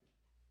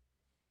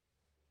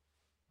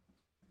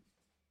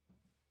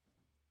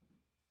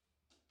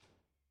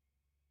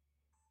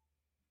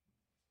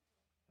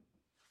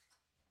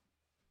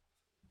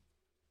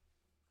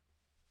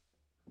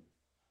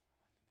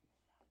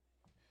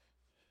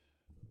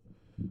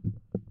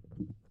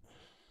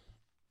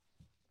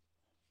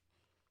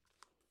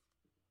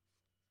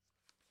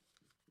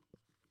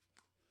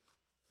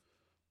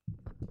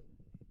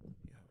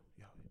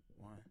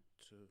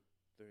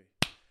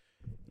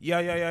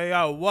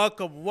Yo.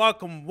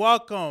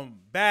 Welcome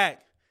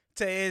back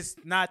to It's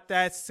Not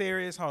That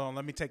Serious. Hold on,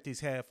 let me take these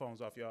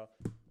headphones off, y'all.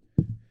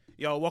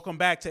 Yo, welcome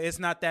back to It's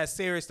Not That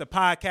Serious, the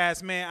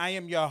podcast, man. I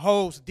am your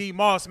host,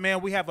 D.MOSS,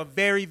 man. We have a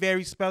very,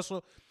 very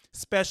special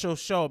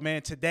show,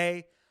 man.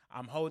 Today,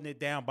 I'm holding it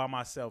down by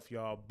myself,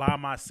 y'all. By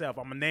myself.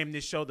 I'm going to name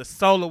this show The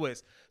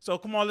Soloist. So,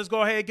 come on, let's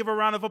go ahead and give a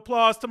round of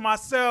applause to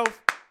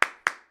myself.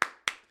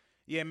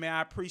 Yeah, man,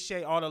 I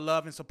appreciate all the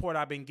love and support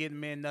I've been getting,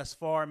 man, thus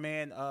far,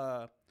 man.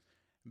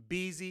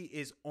 Beezy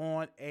is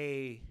on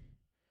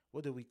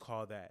what do we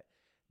call that?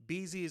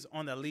 Beezy is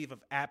on a leave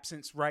of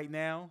absence right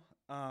now.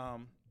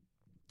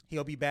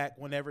 He'll be back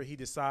whenever he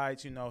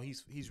decides,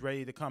 he's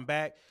ready to come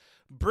back.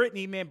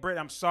 Brittany, man,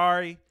 I'm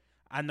sorry.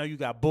 I know you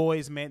got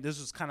boys, man. This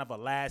was kind of a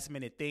last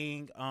minute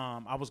thing.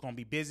 I was going to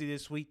be busy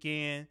this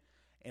weekend,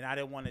 and I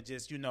didn't want to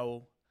just,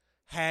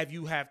 I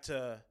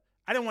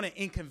didn't want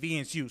to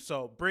inconvenience you.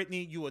 So,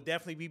 Brittany, you will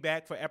definitely be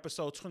back for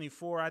episode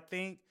 24, I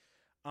think.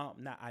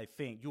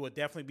 You will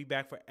definitely be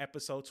back for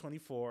episode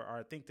 24, or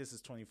I think this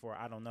is 24.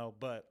 I don't know.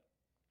 But,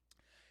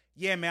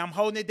 yeah, man, I'm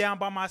holding it down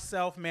by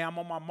myself, man. I'm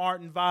on my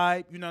Martin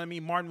vibe. You know what I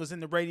mean? Martin was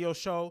in the radio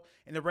show,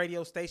 in the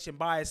radio station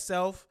by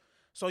itself.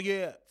 So,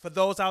 yeah, for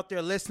those out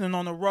there listening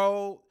on the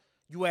road,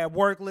 you at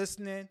work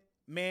listening,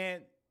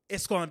 man,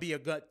 it's going to be a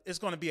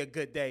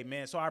good day,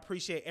 man. So, I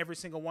appreciate every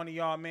single one of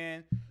y'all,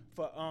 man,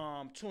 for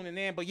tuning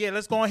in. But, yeah,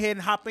 let's go ahead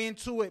and hop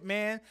into it,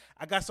 man.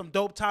 I got some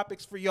dope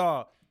topics for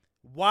y'all.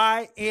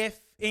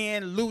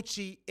 YFN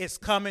Lucci is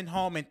coming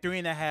home in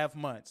 3.5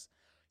 months.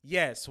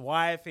 Yes,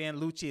 YFN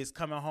Lucci is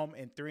coming home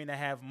in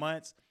 3.5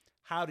 months.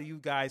 How do you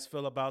guys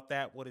feel about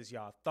that? What is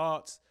y'all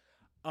thoughts?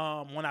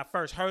 When I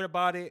first heard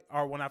about it,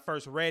 or when I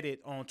first read it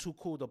on Too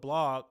Cool to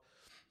Blog,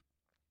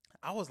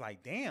 I was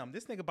like, damn,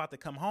 this nigga about to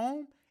come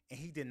home, and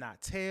he did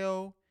not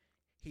tell.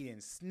 He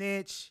didn't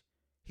snitch.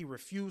 He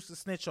refused to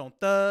snitch on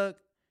Thug.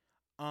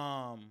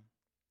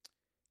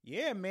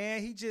 Yeah,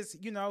 man, he just,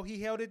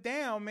 he held it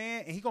down,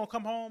 man. And he's going to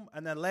come home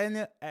in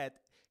Atlanta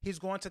he's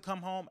going to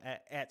come home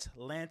at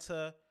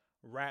Atlanta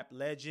rap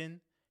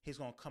legend. He's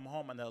going to come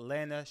home an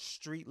Atlanta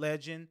street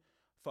legend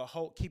for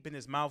keeping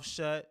his mouth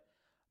shut.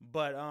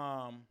 But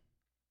I'm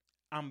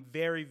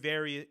very,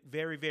 very,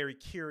 very, very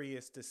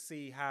curious to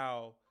see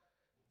how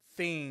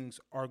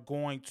things are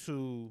going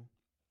to.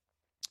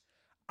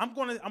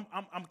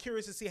 I'm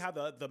curious to see how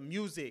the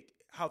music,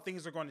 how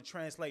things are going to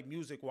translate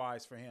music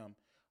wise for him.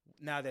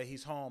 Now that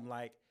he's home,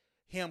 like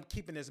him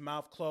keeping his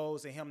mouth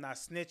closed and him not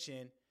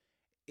snitching,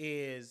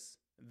 is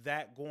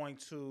that going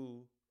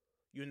to,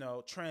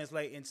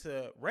 translate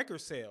into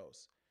record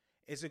sales?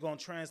 Is it going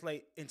to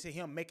translate into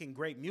him making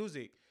great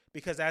music?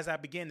 Because as I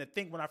began to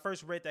think, when I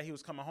first read that he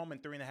was coming home in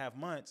 3.5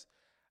 months,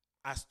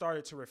 I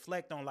started to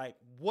reflect on like,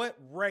 what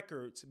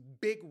records,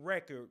 big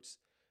records,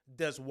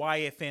 does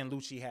YFN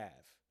Lucci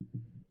have?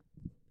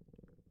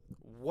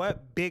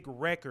 What big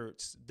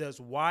records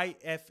does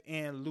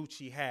YFN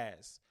Lucci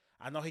has?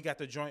 I know he got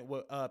the joint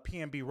with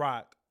PNB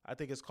Rock. I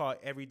think it's called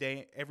Every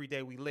Day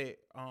We Lit.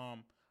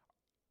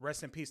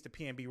 Rest in peace to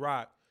PNB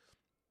Rock.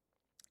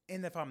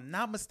 And if I'm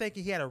not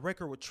mistaken, he had a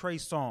record with Trey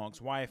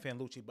Songz, YFN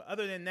Lucci. But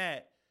other than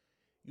that,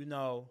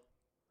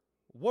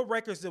 what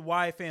records did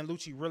YFN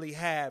Lucci really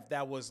have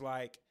that was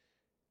like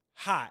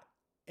hot?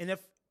 And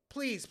if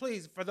please,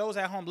 for those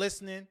at home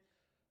listening,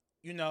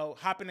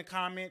 hop in the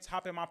comments,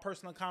 hop in my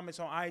personal comments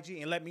on IG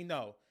and let me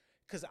know.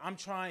 Because I'm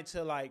trying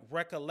to like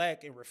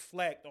recollect and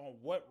reflect on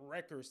what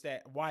records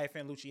that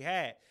YFN Lucci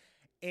had.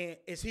 And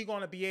is he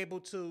going to be able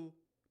to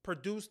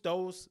produce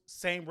those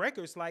same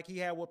records like he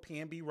had with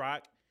PNB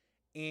Rock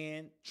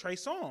and Trey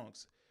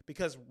Songz?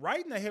 Because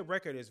writing a hit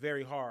record is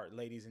very hard,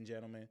 ladies and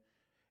gentlemen.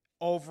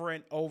 Over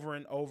and over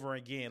and over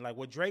again. Like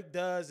what Drake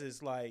does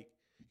is like,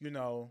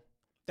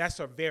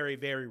 that's a very,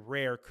 very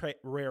rare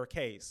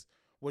case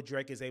what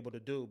Drake is able to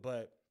do.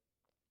 But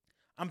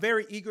I'm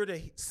very eager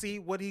to see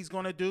what he's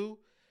going to do.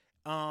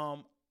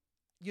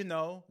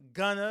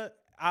 Gunna,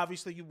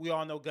 obviously we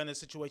all know Gunna's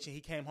situation. He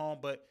came home,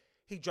 but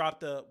he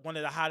dropped one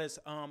of the hottest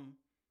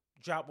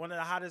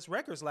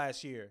records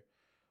last year.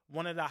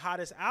 One of the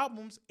hottest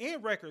albums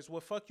and records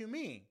with Fuck You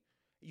Mean.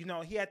 He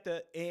had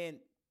and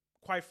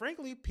quite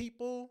frankly,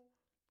 people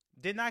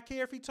did not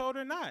care if he told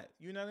or not.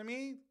 You know what I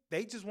mean?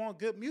 They just want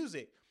good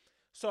music.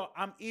 So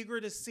I'm eager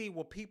to see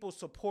will people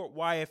support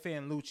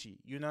YFN Lucci.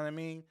 You know what I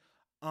mean?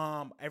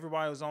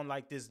 Everybody was on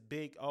like this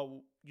big,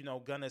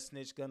 Gunna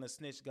snitch,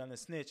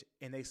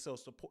 and they still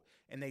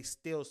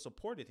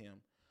supported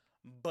him.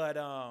 But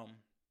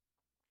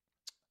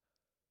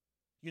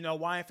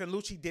YFN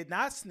Lucci did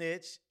not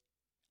snitch.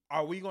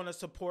 Are we going to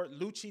support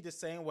Lucci the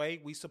same way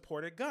we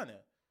supported Gunna?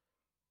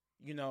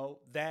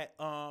 That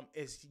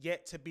is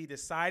yet to be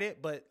decided.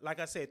 But like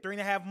I said,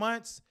 3.5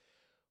 months,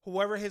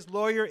 whoever his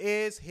lawyer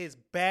is, his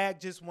bag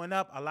just went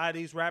up. A lot of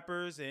these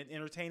rappers and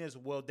entertainers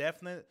will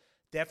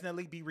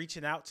definitely be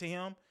reaching out to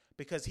him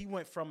because he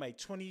went from a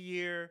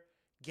 20-year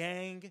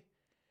gang.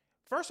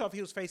 First off,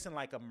 he was facing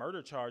like a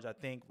murder charge, I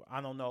think.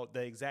 I don't know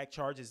the exact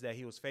charges that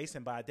he was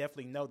facing, but I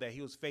definitely know that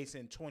he was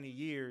facing 20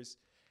 years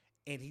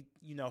and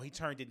he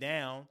turned it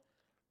down.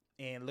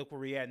 And look where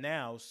we at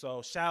now.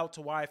 So shout out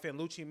to YFN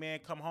Lucci, man.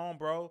 Come home,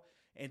 bro,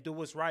 and do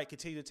what's right.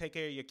 Continue to take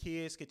care of your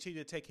kids.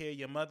 Continue to take care of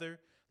your mother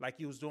like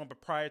you was doing but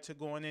prior to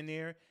going in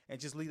there, and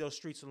just leave those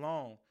streets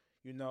alone.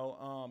 You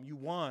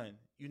won.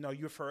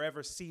 You're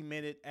forever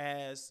cemented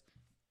as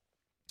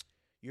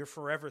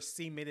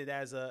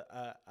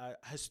a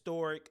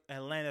historic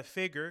Atlanta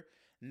figure.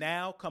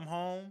 Now come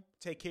home,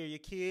 take care of your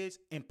kids,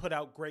 and put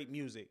out great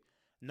music.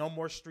 No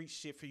more street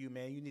shit for you,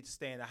 man. You need to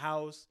stay in the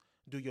house,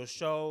 do your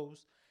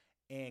shows,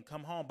 and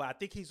come home. But I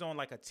think he's on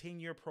like a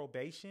 10-year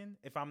probation.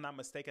 If I'm not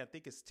mistaken, I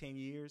think it's 10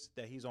 years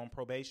that he's on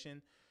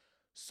probation.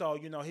 So,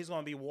 he's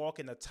going to be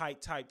walking a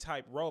tight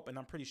rope. And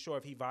I'm pretty sure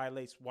if he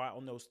violates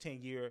on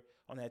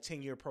that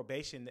 10-year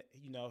probation,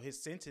 his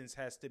sentence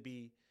has to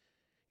be,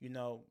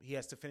 he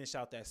has to finish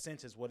out that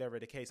sentence, whatever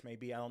the case may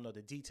be. I don't know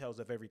the details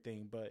of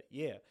everything, but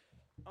yeah.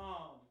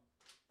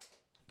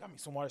 Got me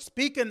some water.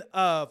 Speaking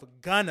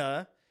of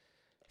Gunna,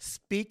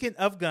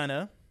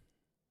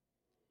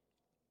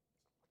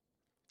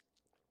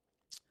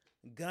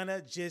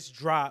 Gunna just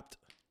dropped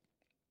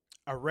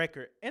a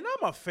record, and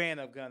I'm a fan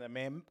of Gunna,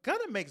 man.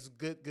 Gunna makes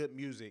good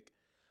music.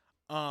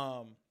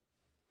 Gunna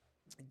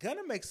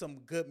makes some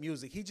good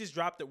music. He just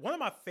dropped it. One of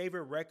my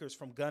favorite records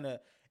from Gunna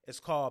is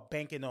called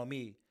 "Banking on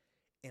Me,"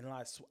 and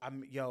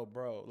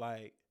bro,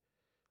 like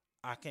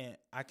I can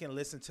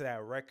listen to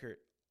that record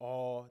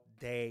all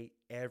day,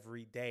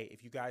 every day.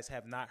 If you guys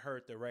have not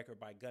heard the record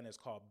by Gunna, it's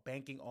called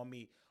 "Banking on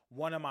Me."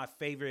 One of my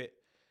favorite.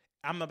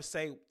 I'm gonna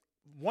say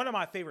one of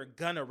my favorite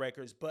Gunna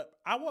records, but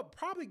I would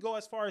probably go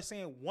as far as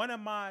saying one of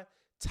my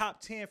top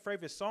 10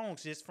 favorite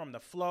songs, just from the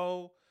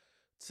flow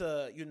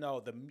to,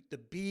 the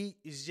beat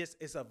is just,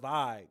 it's a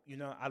vibe.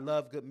 I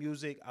love good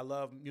music. I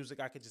love music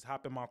I could just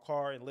hop in my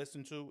car and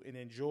listen to and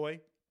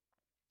enjoy.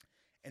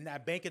 And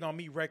that Banking on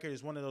Me record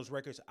is one of those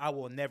records I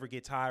will never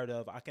get tired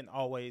of. I can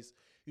always,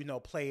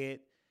 play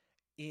it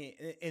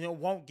and it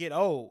won't get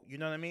old. You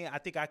know what I mean? I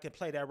think I could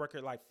play that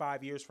record like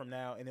 5 years from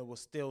now and it will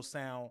still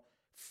sound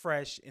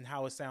fresh in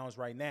how it sounds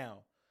right now.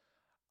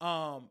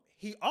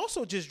 He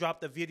also just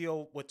dropped a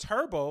video with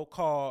Turbo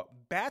called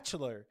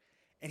Bachelor,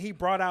 and he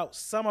brought out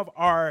some of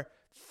our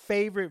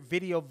favorite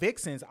video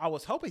vixens. I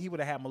was hoping he would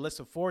have had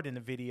Melissa Ford in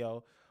the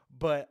video,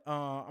 but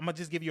I'm gonna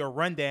just give you a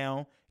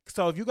rundown.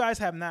 So if you guys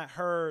have not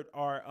heard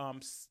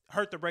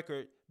the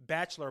record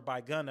Bachelor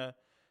by Gunna,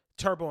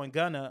 Turbo and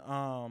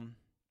Gunna,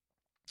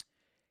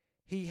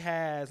 he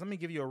has, let me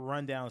give you a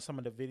rundown of some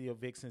of the video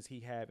vixens he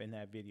have in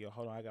that video.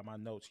 Hold on, I got my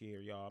notes here,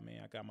 y'all,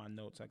 man. I got my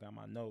notes.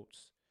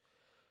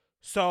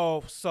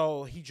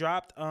 So he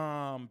dropped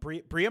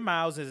Bria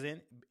Miles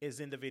is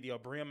in the video.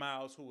 Bria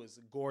Miles, who is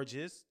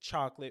gorgeous,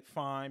 chocolate,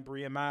 fine.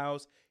 Bria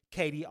Miles,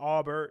 Katie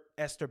Albert,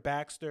 Esther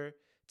Baxter,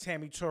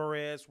 Tammy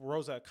Torres,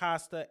 Rosa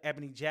Acosta,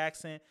 Ebony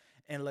Jackson,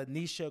 and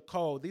Lanisha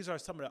Cole. These are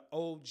some of the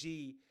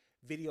OG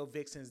video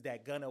vixens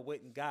that Gunna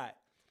went and got.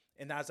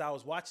 And as I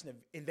was watching them,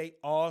 and they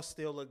all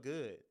still look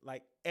good.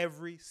 Like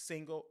every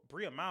single,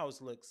 Bria Miles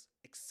looks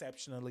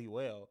exceptionally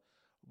well.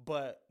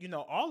 But,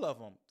 all of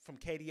them, from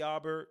Katie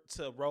Albert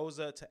to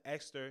Rosa to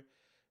Esther,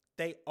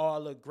 they all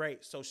look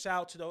great. So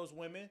shout out to those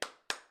women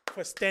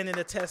for standing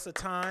the test of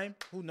time.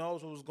 Who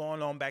knows what was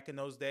going on back in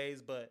those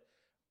days. But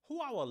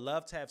who I would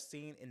love to have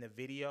seen in the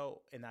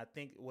video, and I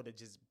think would have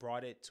just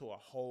brought it to a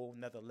whole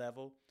nother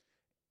level,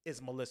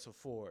 is Melissa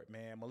Ford,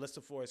 man.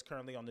 Melissa Ford is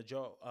currently on the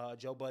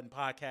Joe Budden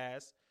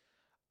podcast.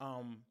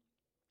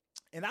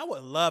 And I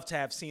would love to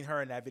have seen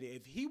her in that video.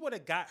 If he would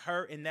have got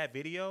her in that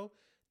video,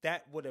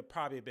 that would have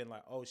probably been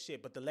like, oh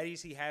shit. But the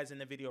ladies he has in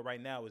the video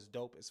right now is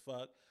dope as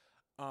fuck.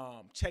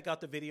 Check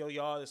out the video,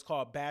 y'all. It's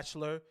called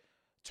Bachelor,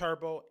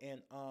 Turbo,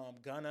 and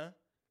Gunna.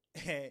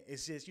 And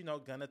it's just,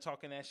 Gunna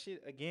talking that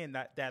shit again,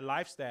 that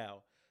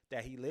lifestyle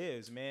that he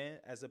lives, man,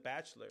 as a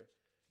bachelor,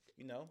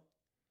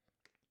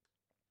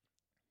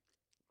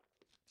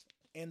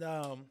 And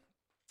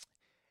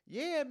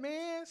yeah,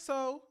 man.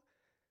 So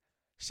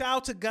shout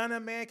out to Gunna,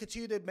 man.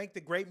 Continue to make the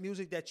great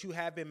music that you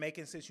have been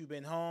making since you've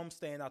been home,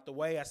 staying out the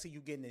way. I see you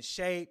getting in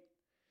shape.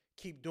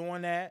 Keep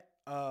doing that.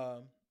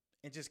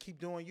 And just keep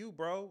doing you,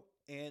 bro.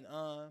 And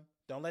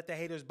don't let the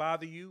haters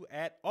bother you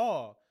at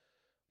all.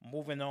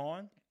 Moving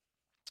on.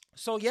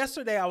 So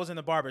yesterday I was in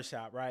the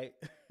barbershop, right?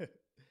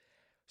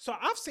 So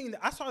I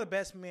saw The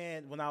Best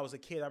Man when I was a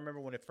kid. I remember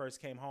when it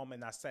first came home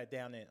and I sat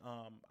down and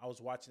I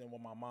was watching it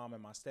with my mom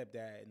and my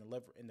stepdad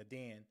in the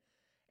den.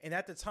 And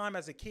at the time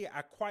as a kid,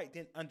 I quite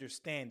didn't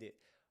understand it.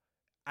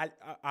 I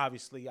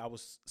obviously I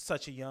was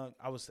such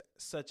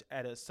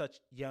at a such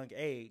young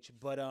age,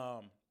 but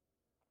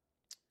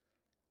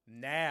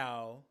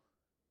now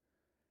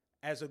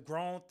as a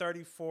grown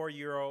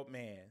 34-year-old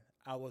man,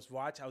 I was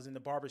in the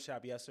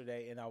barbershop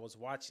yesterday and I was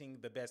watching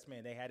The Best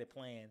Man. They had it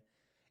playing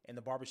in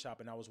the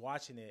barbershop and I was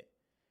watching it.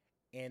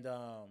 And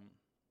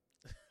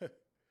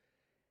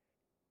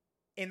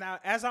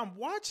as I'm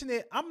watching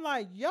it, I'm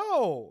like,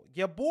 yo,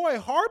 your boy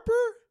Harper,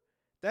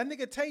 that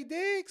nigga Tay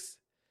Diggs,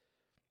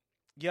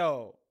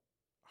 yo,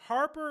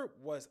 Harper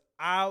was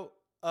out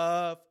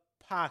of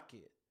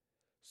pocket.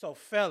 So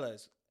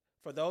fellas,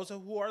 for those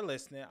who are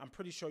listening, I'm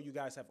pretty sure you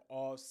guys have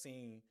all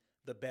seen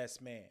the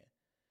best man.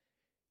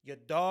 Your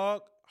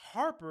dog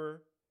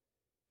Harper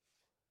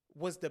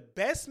was the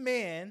best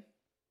man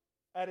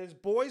at his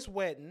boy's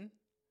wedding,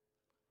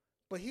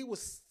 but he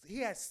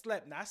had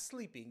slept, not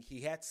sleeping,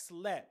 he had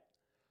slept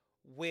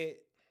with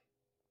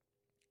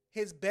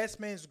his best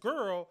man's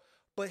girl,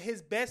 but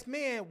his best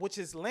man, which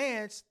is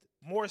Lance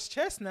Morris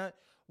Chestnut,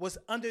 was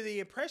under the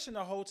impression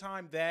the whole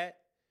time that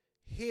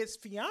his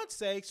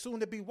fiance, soon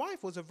to be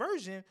wife, was a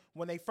virgin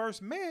when they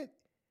first met,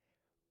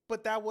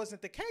 but that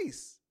wasn't the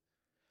case.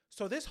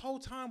 So this whole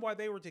time while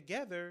they were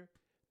together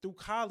through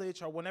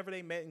college or whenever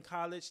they met in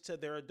college to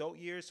their adult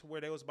years to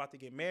where they was about to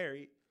get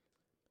married,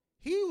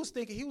 he was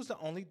thinking he was the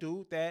only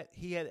dude that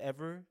he had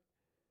ever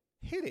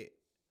hit it.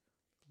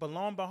 But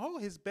lo and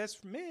behold, his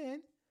best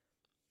man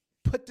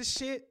put the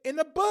shit in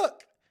the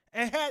book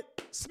and had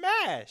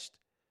smashed.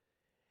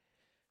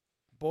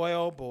 Boy,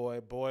 oh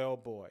boy, boy, oh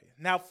boy.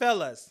 Now,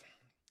 fellas,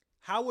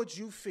 how would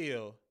you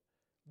feel?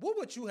 What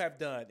would you have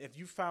done if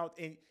you found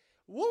in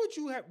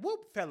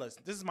fellas,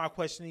 this is my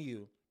question to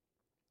you.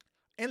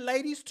 And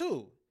ladies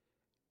too.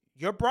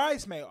 Your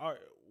bridesmaid or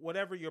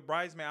whatever your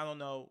bridesmaid, I don't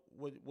know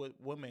what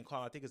women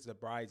call it. I think it's the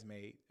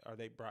bridesmaid or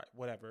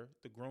whatever,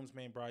 the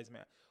groomsmaid,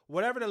 bridesmaid.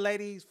 Whatever the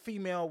ladies,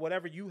 female,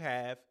 whatever you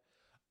have,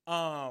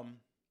 what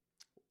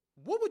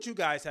would you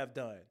guys have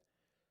done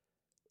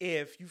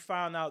if you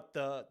found out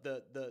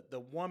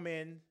the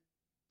woman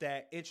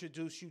that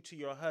introduced you to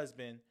your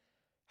husband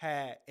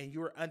and you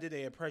were under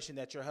the impression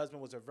that your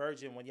husband was a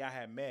virgin when y'all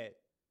had met?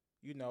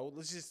 You know,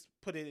 let's just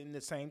put it in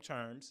the same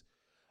terms.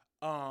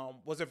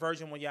 Was a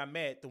virgin when y'all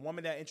met. The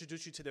woman that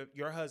introduced you to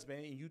your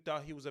husband and you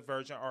thought he was a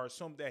virgin or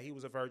assumed that he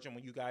was a virgin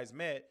when you guys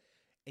met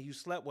and you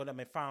slept with him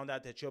and found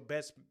out that your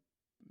best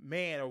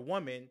man or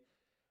woman,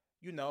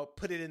 you know,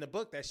 put it in the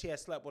book that she had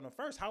slept with him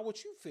first. How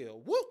would you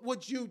feel? What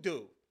would you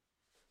do?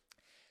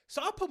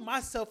 So I put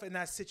myself in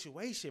that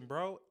situation,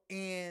 bro,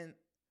 and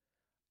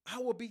I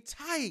would be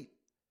tight.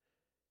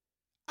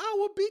 I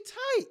would be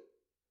tight.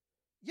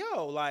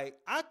 Yo, like,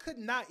 I could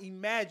not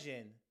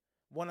imagine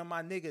one of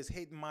my niggas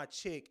hitting my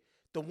chick,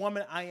 the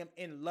woman I am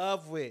in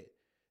love with,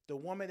 the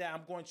woman that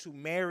I'm going to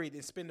marry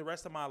and spend the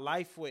rest of my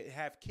life with,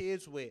 have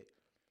kids with.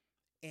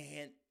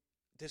 And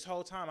this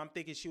whole time I'm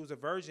thinking she was a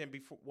virgin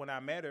before when I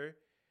met her.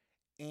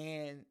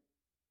 And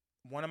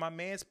one of my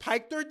mans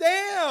piked her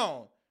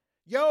down.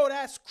 Yo,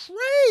 that's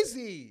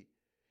crazy.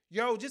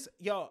 Yo,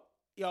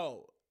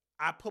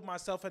 I put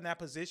myself in that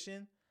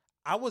position.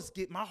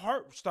 My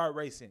heart start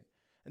racing.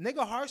 A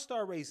nigga heart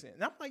start racing.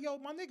 And I'm like, yo,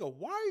 my nigga,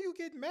 why are you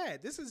getting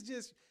mad? This is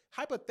just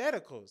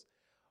hypotheticals.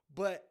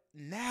 But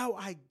now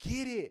I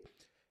get it.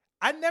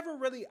 I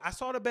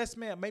saw The Best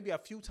Man maybe a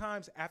few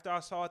times after I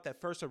saw it that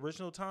first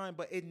original time,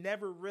 but I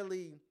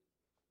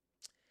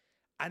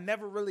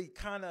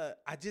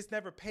just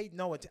never paid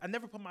no attention. I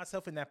never put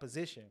myself in that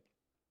position.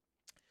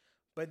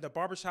 But in the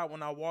barbershop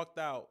when I walked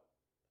out,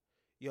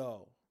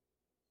 yo,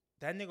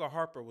 that nigga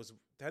Harper was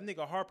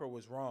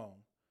wrong.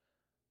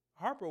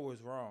 Harper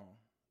was wrong.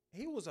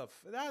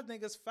 That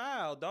nigga's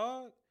foul,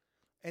 dog.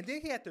 And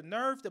then he had the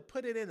nerve to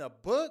put it in a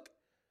book.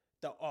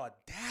 The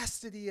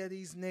audacity of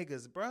these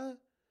niggas, bruh.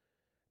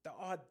 The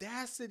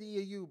audacity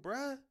of you,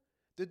 bruh,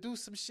 to do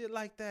some shit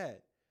like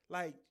that.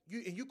 Like,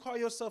 you call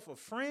yourself a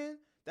friend?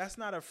 That's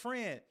not a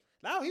friend.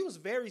 Now, he was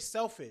very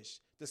selfish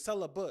to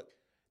sell a book.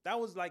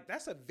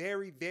 That's a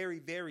very, very,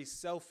 very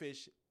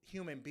selfish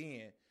human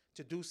being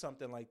to do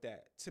something like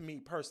that, to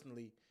me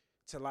personally,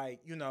 to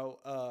like, you know,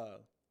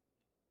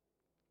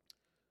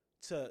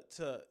 to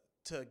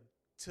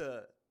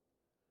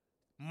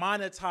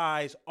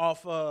monetize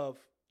off of,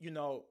 you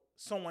know,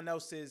 someone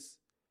else's,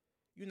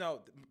 you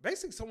know,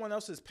 basically someone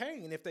else's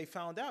pain. If they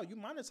found out, you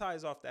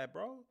monetize off that,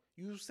 bro.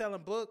 You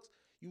selling books.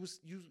 You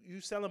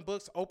selling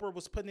books. Oprah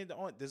was putting it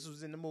on. This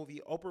was in the movie.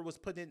 Oprah was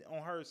putting it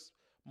on her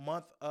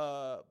month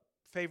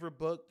favorite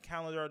book,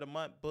 calendar of the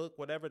month book,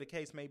 whatever the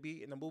case may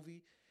be in the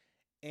movie.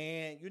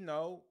 And, you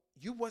know,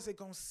 you wasn't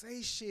going to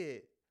say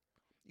shit.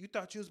 You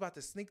thought you was about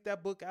to sneak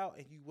that book out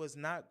and you was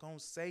not going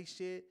to say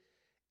shit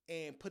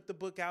and put the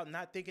book out,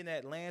 not thinking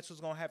that Lance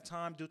was going to have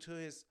time due to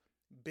his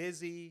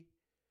busy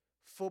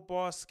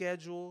football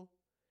schedule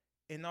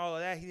and all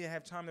of that. He didn't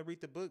have time to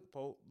read the book.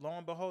 But lo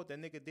and behold,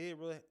 that nigga did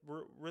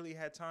really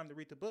had time to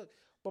read the book.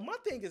 But my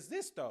thing is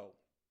this, though.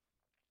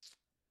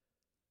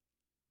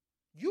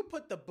 You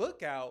put the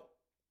book out.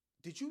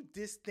 Did you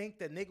just think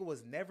that nigga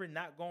was never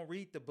not going to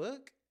read the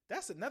book?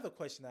 That's another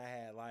question I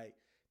had. Like,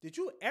 did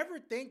you ever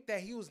think that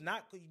he was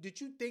not,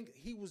 did you think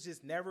he was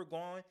just never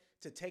going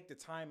to take the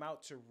time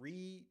out to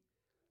read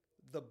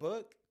the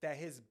book that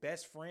his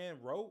best friend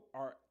wrote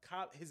or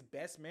his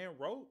best man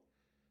wrote?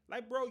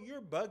 Like, bro,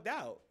 you're bugged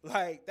out.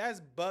 Like, that's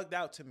bugged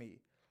out to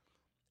me.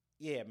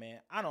 Yeah,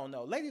 man, I don't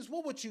know. Ladies,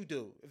 what would you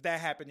do if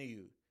that happened to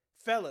you?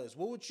 Fellas,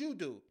 what would you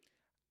do?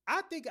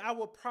 I think I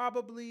would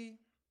probably,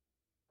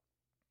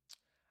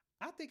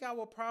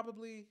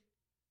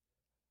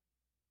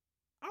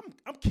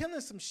 I'm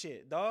killing some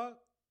shit, dog.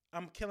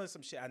 I'm killing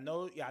some shit. I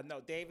know,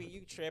 Davey,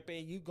 you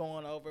tripping, you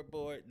going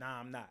overboard. Nah,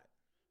 I'm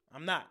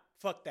not.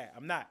 Fuck that.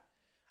 I'm not.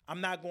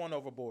 I'm not going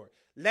overboard.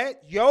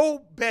 Let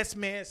your best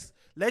man,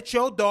 let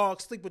your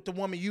dog sleep with the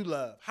woman you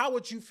love. How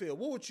would you feel?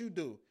 What would you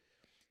do?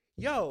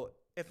 Yo,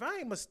 if I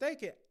ain't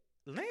mistaken,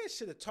 Lance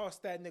should have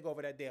tossed that nigga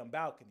over that damn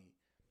balcony.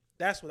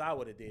 That's what I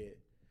would have did.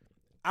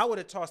 I would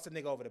have tossed the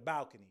nigga over the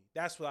balcony.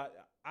 That's what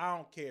I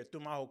don't care. Threw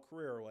my whole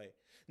career away.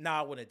 Nah,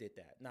 I wouldn't have did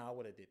that. Nah, I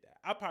would have did that.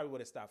 I probably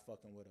would have stopped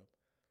fucking with him.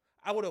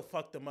 I would have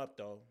fucked him up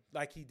though,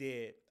 like he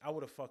did. I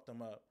would have fucked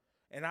him up,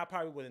 and I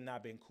probably would have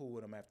not been cool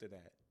with him after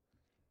that.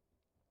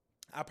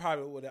 I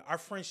probably would have. Our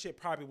friendship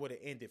probably would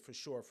have ended for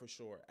sure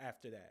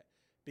after that,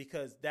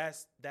 because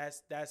that's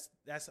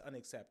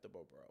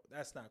unacceptable, bro.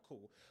 That's not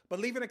cool. But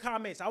leave in the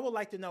comments. I would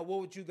like to know,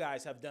 what would you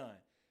guys have done?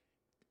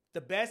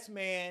 The best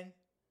man,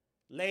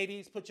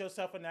 ladies, put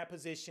yourself in that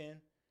position.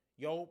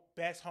 Your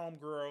best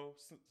homegirl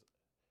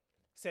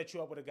set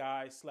you up with a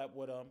guy, slept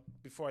with him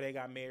before they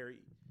got married,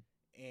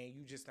 and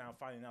you just now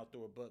finding out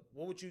through a book.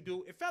 What would you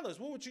do? And fellas,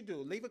 what would you do?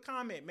 Leave a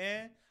comment,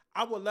 man.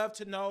 I would love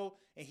to know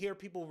and hear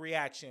people's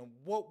reaction.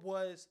 What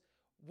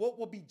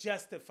would be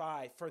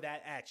justified for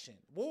that action?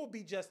 What would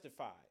be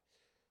justified?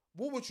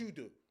 What would you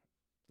do?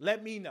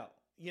 Let me know.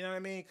 You know what I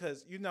mean?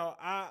 Because,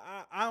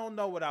 I don't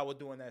know what I would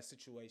do in that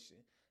situation.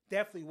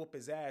 Definitely whoop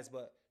his ass,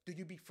 but do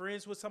you be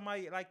friends with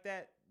somebody like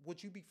that?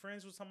 Would you be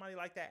friends with somebody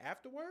like that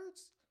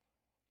afterwards?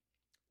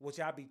 Would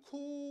y'all be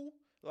cool?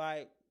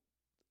 Like,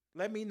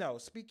 let me know.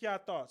 Speak your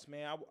thoughts,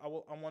 man. I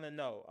want to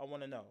know. I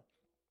want to know.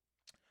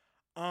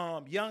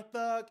 Young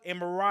Thug and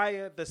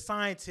Mariah the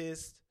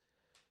Scientist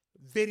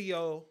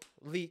video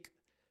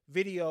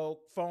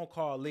phone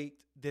call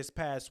leaked this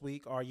past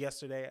week, or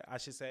yesterday, I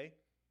should say.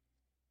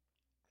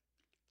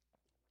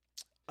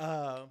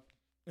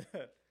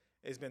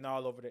 It's been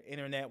all over the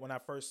internet. When I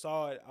first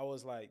saw it, I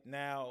was like,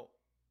 now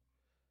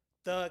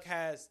Thug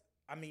has,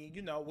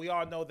 we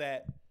all know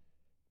that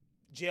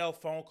jail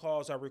phone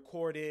calls are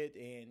recorded,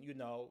 and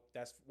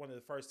that's one of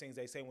the first things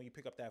they say when you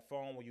pick up that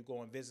phone, when you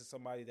go and visit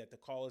somebody, that the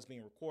call is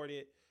being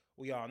recorded.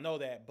 We all know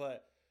that,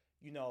 but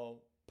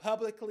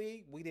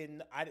publicly, we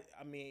didn't.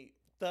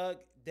 Thug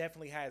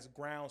definitely has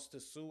grounds to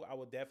sue. I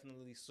would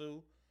definitely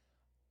sue.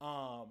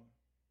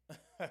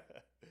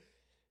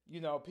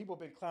 People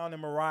been clowning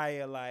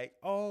Mariah like,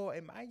 oh,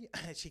 am I?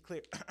 She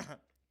clear,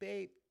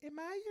 babe, am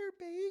I your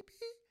baby?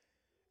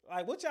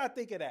 Like, what y'all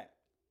think of that?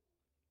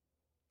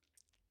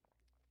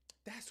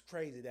 That's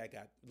crazy that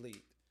got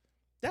leaked.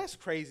 That's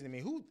crazy to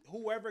me.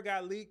 Whoever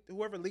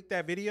leaked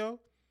that video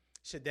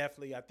should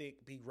definitely, I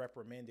think, be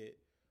reprimanded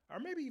or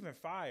maybe even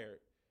fired,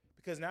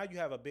 because now you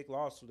have a big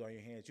lawsuit on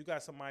your hands. You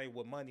got somebody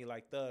with money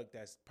like Thug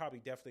that's probably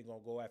definitely gonna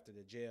go after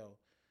the jail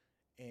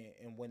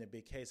and win a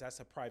big case. That's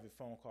a private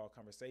phone call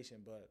conversation,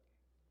 but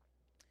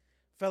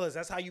fellas,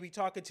 that's how you be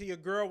talking to your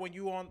girl when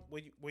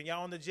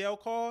y'all on the jail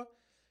call.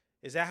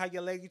 Is that how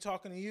your lady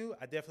talking to you?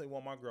 I definitely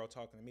want my girl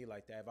talking to me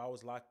like that. If I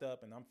was locked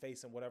up and I'm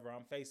facing whatever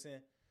I'm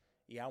facing,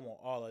 yeah, I want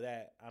all of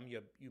that.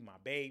 You my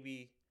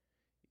baby.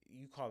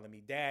 You calling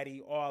me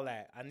daddy, all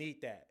that. I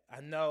need that.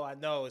 I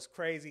know. It's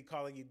crazy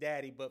calling you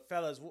daddy, but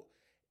fellas,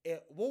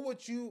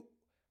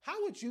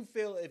 how would you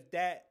feel if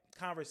that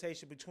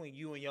conversation between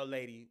you and your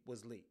lady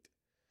was leaked?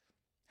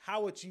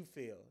 How would you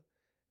feel?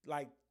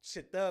 Like,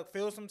 should Thug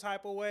feel some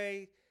type of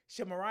way?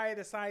 Should Mariah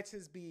the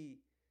Scientist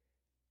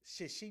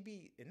should she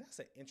be, and that's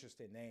an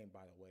interesting name,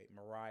 by the way,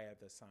 Mariah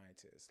the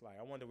Scientist. Like,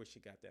 I wonder where she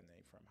got that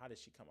name from. How did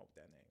she come up with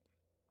that name?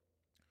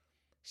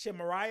 Should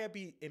Mariah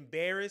be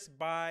embarrassed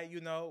by,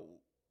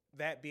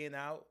 that being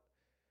out?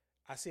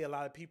 I see a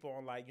lot of people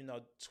on, like,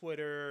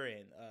 Twitter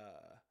and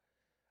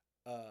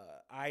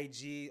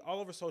IG,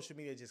 all over social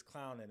media, just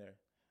clowning her.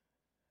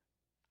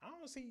 I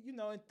don't see,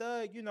 and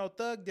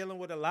Thug dealing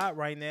with a lot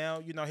right now.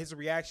 His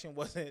reaction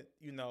wasn't,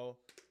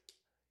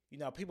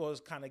 people was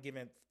kind of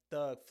giving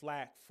Thug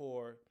flack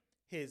for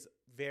his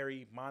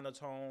very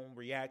monotone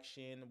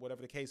reaction,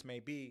 whatever the case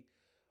may be.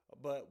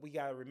 But we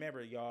got to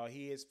remember, y'all,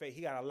 he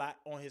got a lot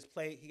on his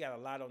plate. He got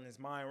a lot on his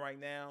mind right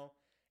now.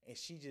 And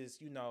she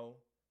just,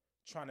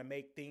 trying to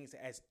make things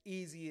as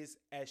easy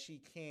as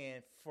she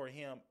can for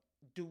him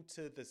due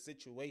to the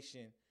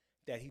situation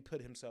that he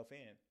put himself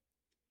in.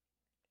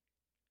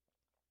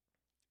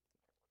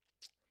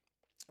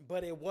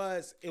 But it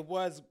was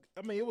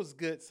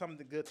good,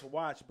 something good to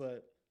watch.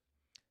 But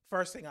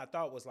first thing I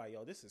thought was like,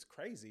 yo, this is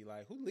crazy.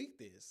 Like, who leaked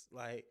this?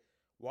 Like,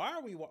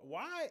 why?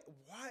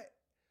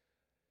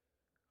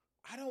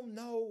 I don't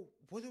know.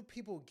 What do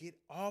people get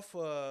off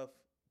of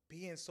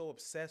being so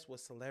obsessed with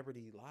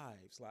celebrity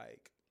lives?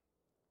 Like,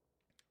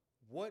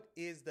 what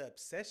is the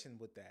obsession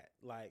with that?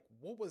 Like,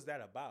 what was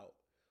that about?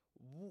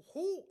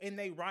 Who in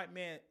their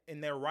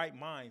right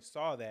mind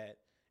saw that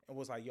and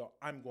was like, yo,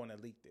 I'm going to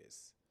leak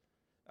this?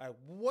 Like,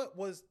 what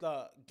was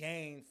the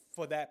gain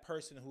for that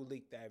person who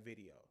leaked that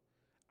video?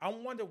 I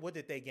wonder, what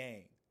did they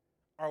gain?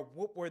 Or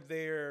what were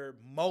their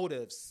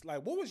motives?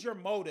 Like, what was your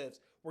motives?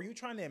 Were you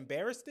trying to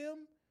embarrass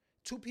them?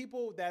 Two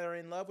people that are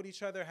in love with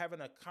each other having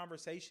a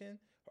conversation,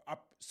 are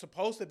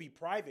supposed to be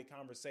private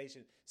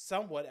conversation,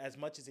 somewhat, as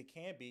much as it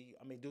can be.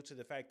 Due to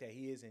the fact that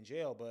he is in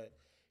jail, but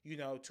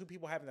two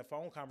people having a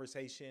phone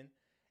conversation,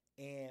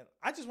 And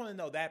I just want to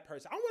know that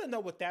person. I want to know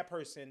what that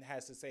person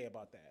has to say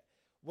about that.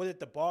 What did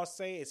the boss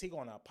say? Is he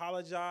going to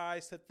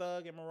apologize to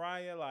Thug and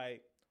Mariah?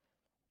 Like,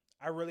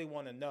 I really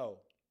want to know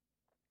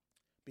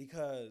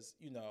because,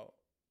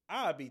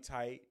 I'd be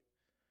tight.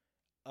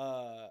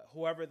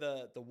 Whoever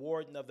the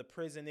warden of the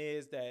prison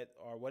is that,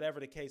 or whatever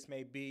the case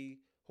may be,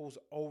 who's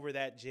over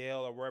that jail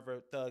or wherever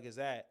Thug is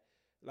at,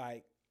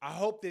 like, I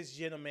hope this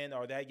gentleman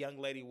or that young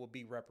lady will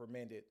be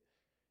reprimanded.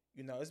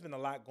 There's been a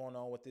lot going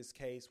on with this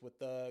case with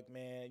Thug,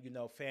 man.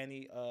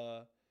 Fanny,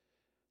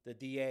 the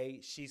DA,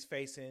 she's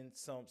facing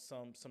some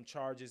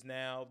charges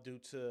now due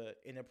to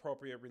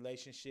inappropriate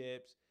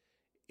relationships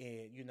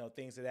and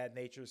things of that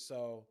nature.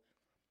 So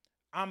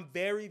I'm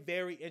very,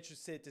 very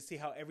interested to see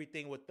how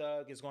everything with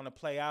Thug is going to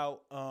play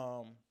out.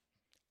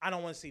 I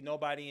don't want to see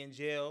nobody in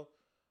jail.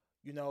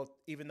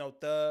 Even though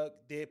Thug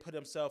did put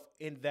himself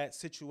in that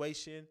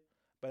situation,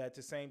 but at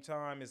the same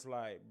time, it's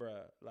like,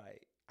 bruh,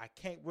 like, I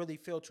can't really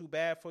feel too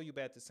bad for you,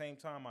 but at the same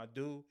time, I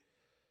do.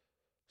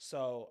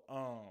 So,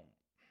 I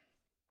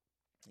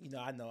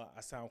know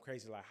I sound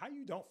crazy. Like, how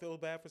you don't feel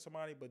bad for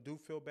somebody, but do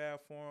feel bad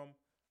for them?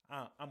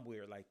 I'm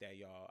weird like that,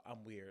 y'all.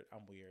 I'm weird.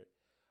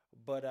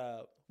 But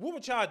what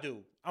would y'all do?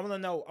 I want to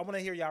know. I want to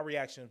hear y'all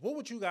reactions. What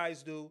would you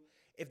guys do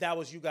if that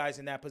was you guys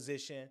in that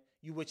position?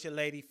 You with your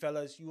lady,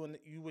 fellas. You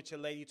with your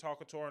lady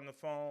talking to her on the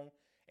phone,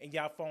 and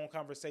y'all phone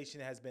conversation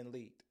has been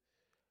leaked.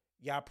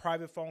 Y'all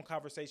private phone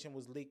conversation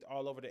was leaked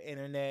all over the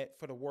internet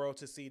for the world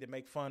to see, to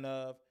make fun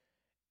of.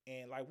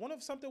 And like, what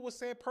if something was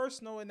said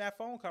personal in that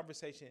phone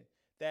conversation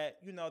that,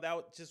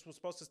 that just was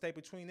supposed to stay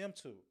between them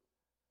two?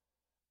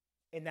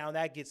 And now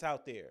that gets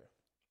out there.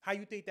 How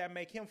you think that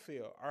make him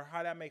feel, or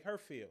how that make her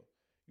feel?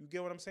 You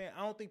get what I'm saying?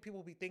 I don't think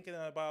people be thinking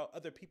about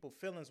other people's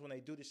feelings when they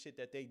do the shit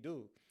that they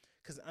do.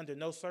 Because under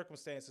no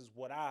circumstances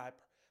would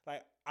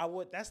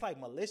that's like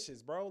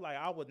malicious, bro. Like,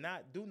 I would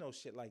not do no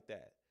shit like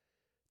that.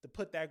 To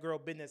put that girl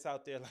business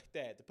out there like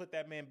that, to put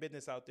that man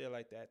business out there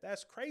like that.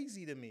 That's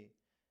crazy to me.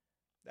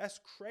 That's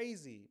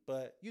crazy.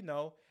 But,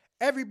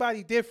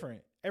 everybody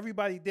different.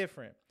 Everybody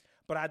different.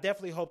 But I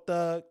definitely hope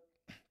Thug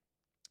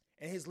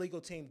and his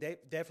legal team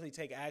definitely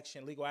take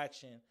legal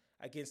action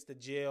against the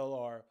jail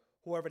or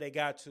whoever they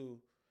got to,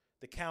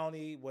 the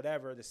county,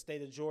 whatever, the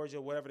state of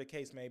Georgia, whatever the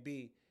case may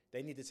be.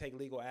 They need to take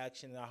legal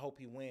action, and I hope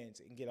he wins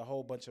and get a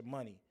whole bunch of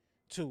money,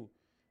 too.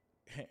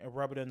 And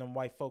rub it in them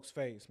white folks'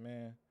 face,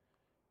 man.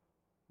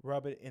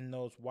 Rub it in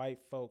those white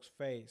folks'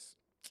 face.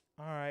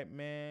 All right,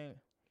 man.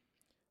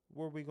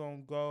 Where we gonna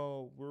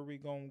go? Where we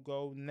gonna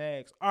go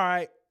next? All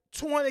right,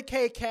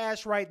 $200K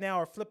cash right now,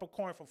 or flip a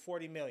coin for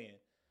 $40 million.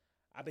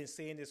 I've been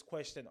seeing this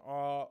question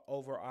all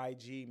over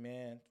IG,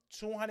 man.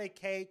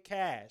 $200K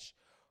cash,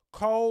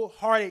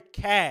 cold-hearted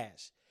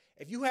cash.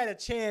 If you had a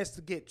chance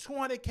to get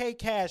 $200K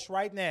cash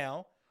right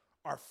now,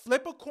 or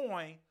flip a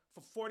coin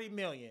for $40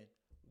 million,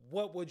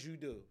 what would you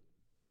do?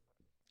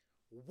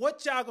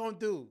 What y'all gonna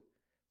do?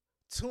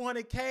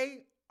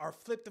 $200K or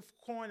flip the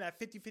coin at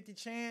 50-50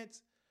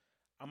 chance?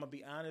 I'm going to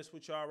be honest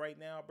with y'all right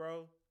now,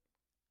 bro.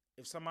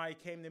 If somebody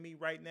came to me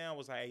right now and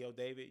was like, hey, yo,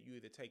 David, you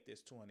either take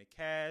this 200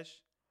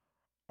 cash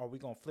or we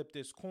going to flip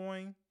this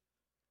coin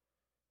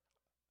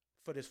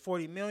for this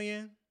 40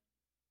 million,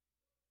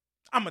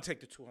 I'm going to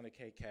take the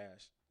 200K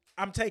cash.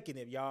 I'm taking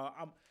it, y'all.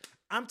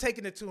 I'm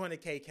taking the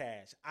 200K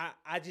cash.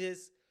 I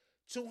just,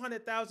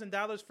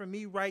 $200,000 for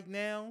me right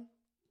now.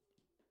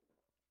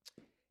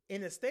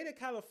 In the state of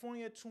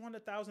California,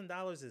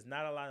 $200,000 is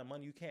not a lot of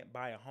money. You can't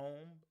buy a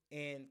home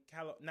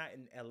not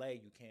in LA.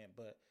 You can't,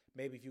 but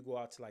maybe if you go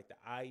out to like the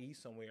IE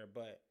somewhere.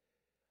 But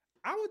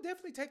I would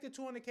definitely take the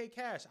 200K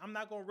cash. I'm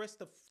not gonna risk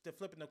the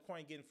flipping the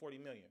coin getting 40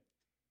 million.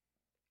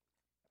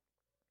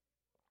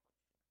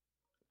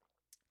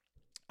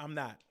 I'm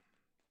not.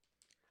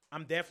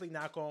 I'm definitely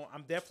not going.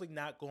 I'm definitely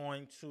not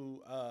going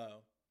to.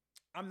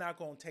 I'm not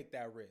going to take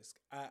that risk.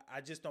 I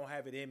just don't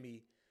have it in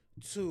me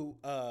to.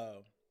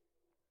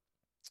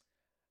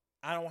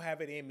 I don't have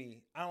it in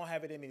me. I don't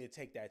have it in me to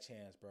take that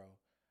chance, bro.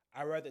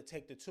 I'd rather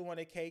take the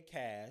 200K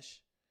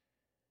cash.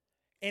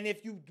 And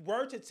if you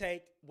were to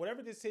take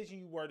whatever decision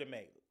you were to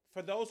make,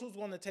 for those who's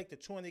going to take the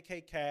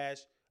 200K cash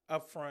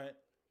up front,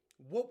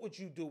 what would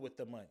you do with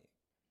the money?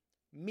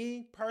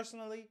 Me,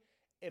 personally,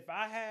 if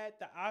I had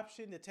the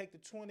option to take the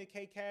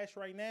 200K cash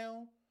right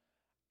now,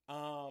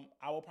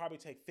 I will probably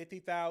take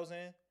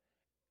 $50,000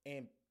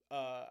 and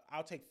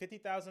I'll take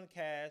 $50,000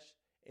 cash,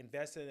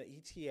 invest in an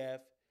ETF,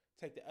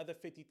 take the other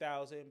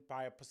 $50,000,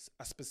 buy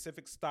a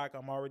specific stock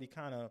I'm already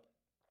kind of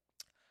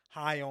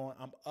high on.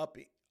 I'm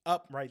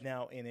up right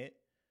now in it.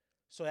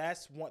 So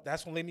that's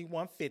gonna leave me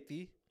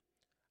 $150.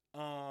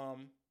 I'll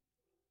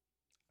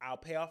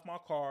pay off my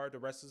car. The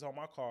rest is on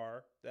my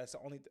car. That's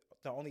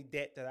the only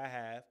debt that I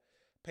have.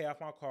 Pay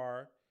off my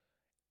car.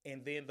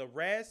 And then the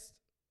rest,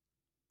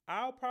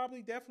 I'll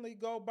probably definitely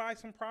go buy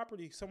some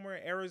property somewhere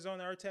in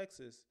Arizona or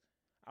Texas.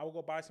 I will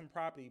go buy some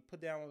property, put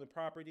down on the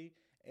property,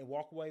 and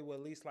walk away with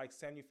at least like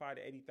 $75,000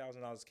 to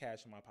 $80,000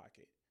 cash in my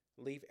pocket.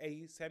 Leave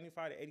 $75,000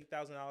 to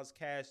 $80,000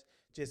 cash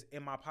just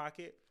in my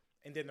pocket,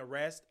 and then the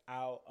rest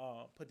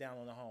I'll put down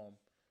on the home.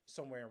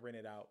 somewhere and rent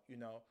it out,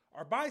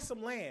 or buy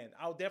some land.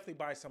 I'll definitely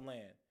buy some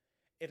land.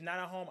 If not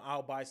at home,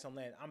 I'll buy some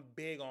land. I'm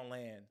big on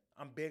land.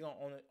 I'm big on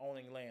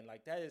owning land.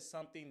 Like that is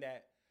something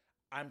that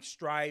I'm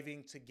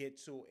striving to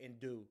get to and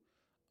do.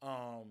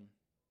 Um,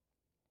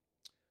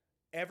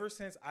 Ever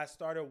since I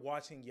started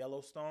watching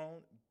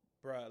Yellowstone,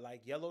 bruh,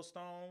 like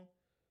Yellowstone,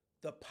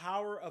 the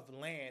power of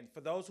land.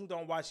 For those who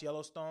don't watch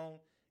Yellowstone,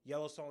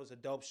 Yellowstone is a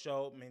dope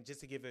show. I mean,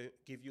 just to give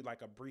you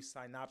like a brief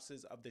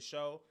synopsis of the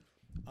show,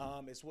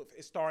 it's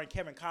starring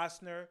Kevin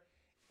Costner,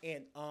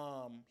 and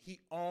he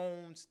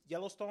owns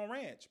Yellowstone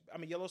Ranch. I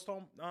mean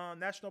Yellowstone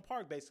National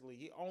Park. Basically,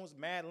 he owns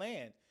mad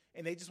land,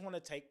 and they just want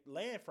to take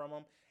land from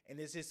him. And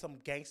there's just some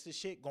gangster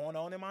shit going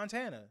on in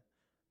Montana,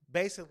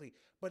 basically.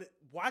 But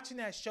watching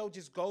that show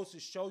just goes to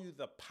show you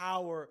the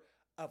power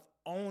of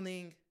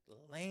owning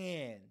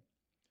land.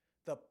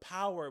 The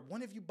power.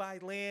 When if you buy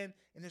land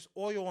and there's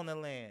oil on the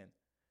land?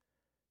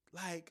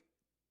 Like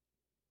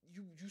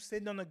you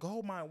sitting on a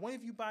gold mine. What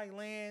if you buy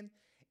land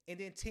and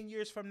then 10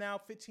 years from now,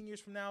 15 years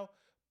from now,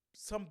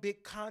 some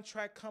big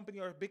contract company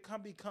or a big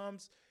company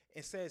comes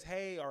and says,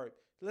 hey, or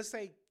let's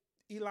say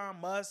Elon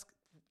Musk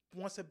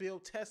wants to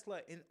build Tesla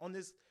on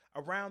this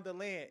around the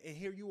land, and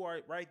here you are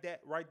right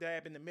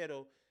dab in the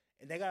middle,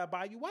 and they gotta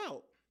buy you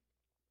out.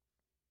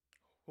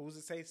 Who's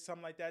to say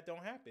something like that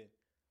don't happen?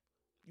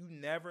 You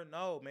never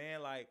know,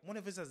 man. Like, what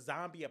if it's a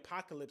zombie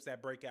apocalypse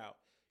that break out?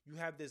 You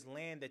have this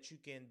land that you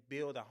can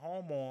build a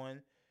home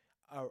on,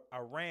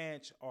 a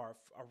ranch or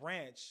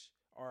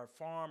a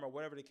farm or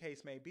whatever the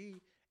case may be,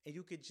 and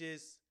you could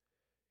just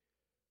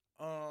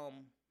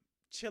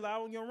chill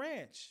out on your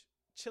ranch.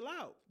 Chill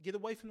out. Get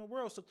away from the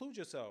world. Seclude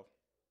yourself.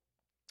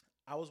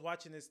 I was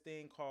watching this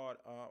thing called,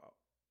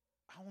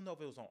 I don't know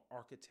if it was on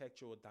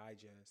Architectural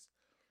Digest,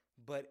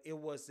 but it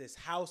was this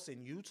house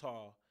in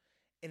Utah,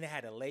 and it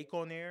had a lake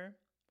on there.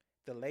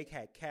 The lake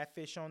had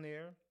catfish on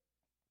there.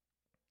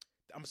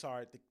 I'm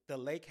sorry, the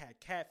lake had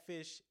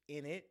catfish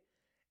in it,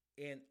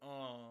 and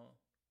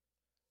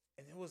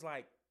it was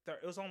like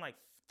it was on like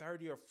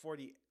 30 or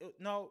 40.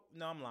 No,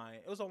 I'm lying.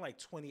 It was on like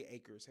 20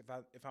 acres,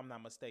 if I'm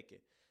not mistaken.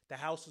 The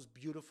house was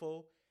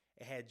beautiful.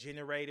 It had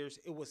generators.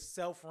 It was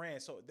self-ran,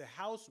 so the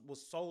house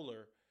was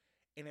solar,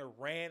 and it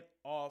ran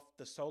off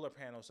the solar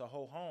panels, the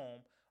whole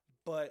home.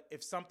 But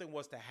if something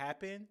was to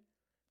happen,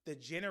 the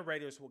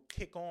generators would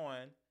kick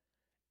on,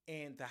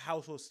 and the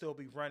house will still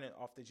be running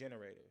off the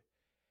generator.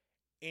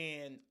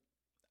 And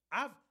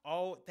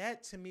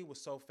that to me was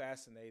so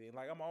fascinating.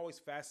 Like, I'm always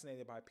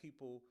fascinated by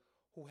people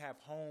who have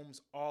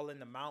homes all in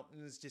the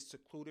mountains, just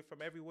secluded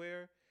from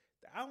everywhere.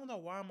 I don't know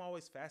why I'm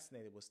always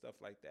fascinated with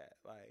stuff like that.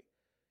 Like,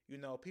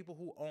 people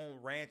who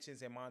own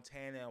ranches in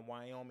Montana and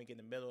Wyoming in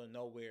the middle of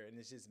nowhere, and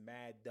it's just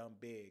mad dumb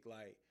big.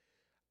 Like,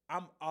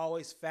 I'm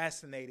always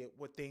fascinated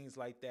with things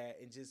like that,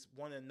 and just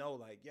want to know,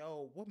 like,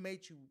 yo, what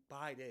made you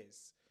buy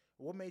this?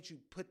 What made you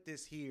put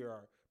this here,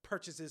 or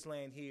purchase this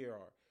land here,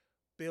 or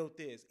build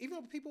this?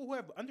 Even people who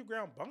have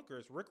underground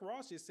bunkers. Rick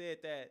Ross just said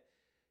that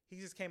he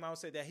just came out and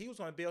said that he was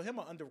going to build him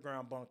an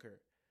underground bunker.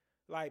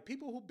 Like,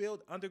 people who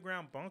build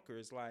underground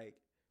bunkers, like,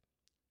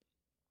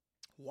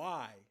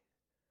 why?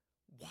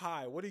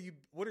 Why? What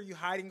are you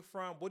hiding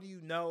from? What do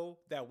you know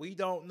that we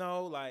don't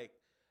know? Like,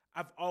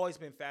 I've always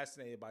been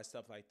fascinated by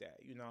stuff like that.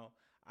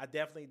 I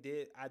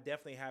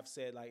definitely have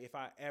said, like, if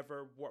I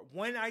ever,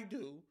 when I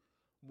do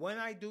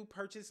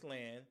purchase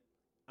land,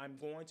 I'm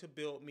going to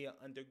build me an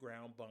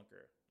underground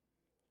bunker.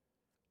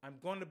 I'm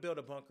going to build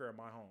a bunker in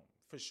my home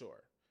for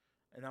sure.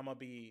 And I'm going to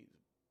be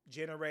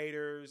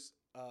generators,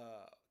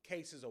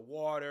 cases of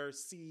water,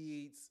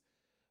 seeds,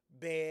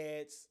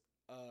 beds.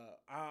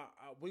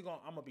 I'm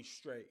gonna be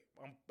straight.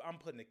 I'm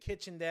putting the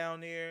kitchen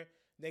down there.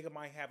 Nigga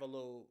might have a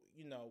little,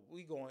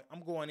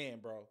 I'm going in,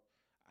 bro.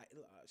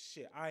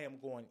 I am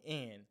going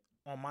in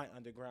on my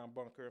underground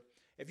bunker.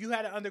 If you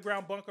had an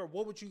underground bunker,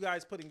 what would you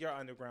guys put in your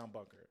underground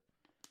bunker?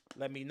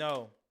 Let me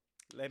know.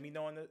 Let me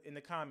know in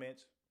the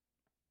comments.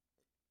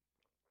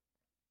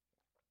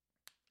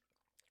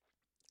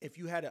 If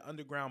you had an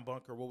underground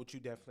bunker, what would you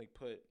definitely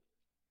put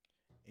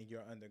in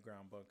your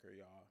underground bunker,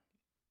 y'all?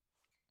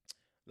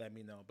 Let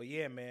me know. But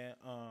yeah, man.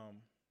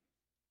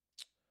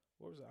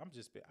 What was it?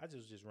 I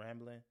just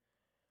rambling.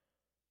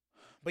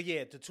 But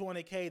yeah, the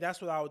 200K. That's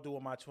what I would do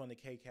with my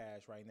 200K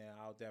cash right now.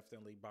 I'll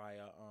definitely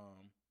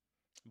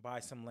buy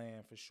some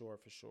land for sure.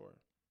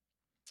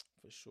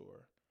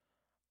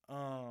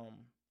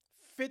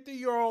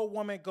 50-year-old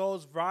woman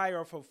goes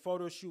viral for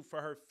photo shoot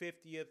for her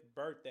 50th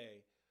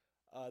birthday.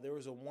 There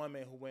was a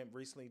woman who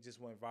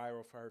just went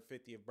viral for her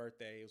 50th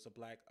birthday. It was a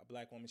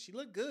black woman. She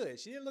looked good.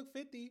 She didn't look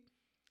 50.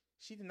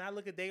 She did not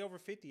look a day over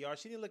 50, y'all.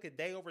 She didn't look a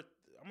day over,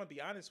 I'm going to be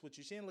honest with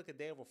you, she didn't look a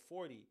day over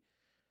 40.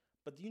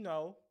 But,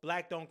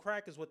 black don't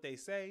crack is what they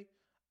say.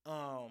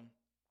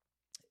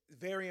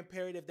 Very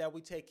imperative that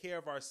we take care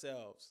of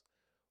ourselves.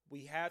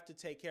 We have to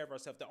take care of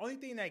ourselves. The only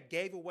thing that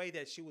gave away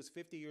that she was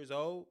 50 years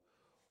old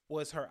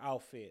was her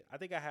outfit. I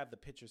think I have the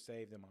picture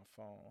saved in my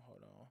phone.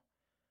 Hold on.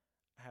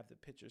 I have the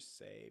picture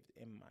saved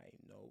in my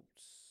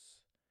notes.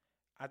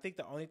 I think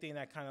the only thing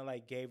that kind of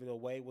like gave it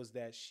away was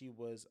that she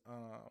was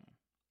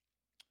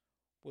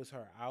Was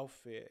her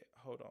outfit?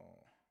 Hold on.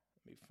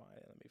 Let me find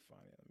it. Let me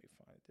find it. Let me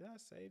find it. Did I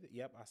save it?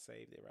 Yep, I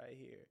saved it right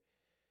here.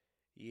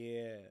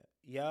 Yeah.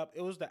 Yep.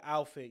 It was the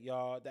outfit,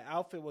 y'all. The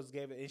outfit was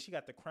given, and she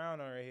got the crown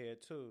on her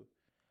head too.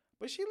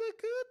 But she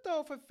looked good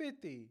though for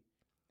 50.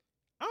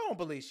 I don't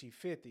believe she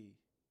 50,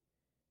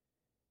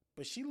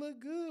 but she looked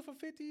good for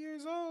 50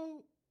 years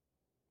old.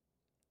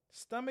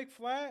 Stomach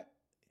flat,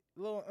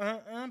 little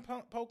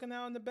poking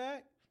out in the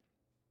back.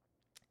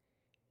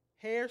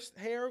 Hair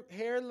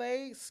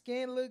laid,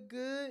 skin look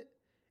good.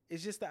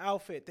 It's just the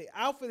outfit. The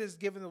outfit is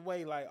giving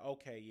away like,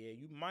 okay, yeah,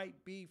 you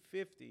might be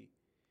 50.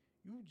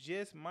 You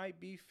just might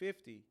be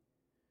 50.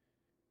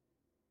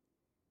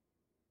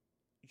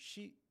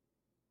 She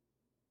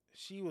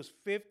she was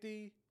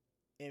 50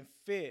 and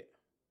fit.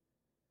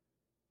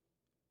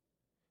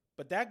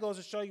 But that goes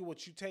to show you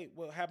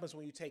what happens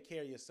when you take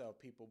care of yourself,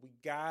 people. We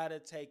gotta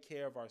take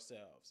care of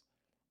ourselves.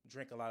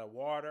 Drink a lot of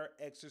water,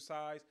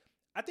 exercise.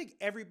 I think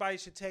everybody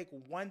should take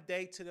one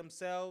day to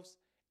themselves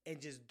and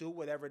just do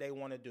whatever they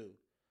want to do.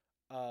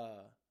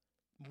 Uh,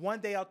 one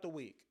day out the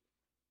week.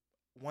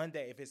 One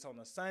day. If it's on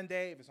a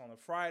Sunday, if it's on a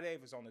Friday,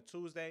 if it's on a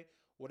Tuesday,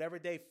 whatever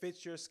day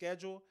fits your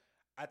schedule,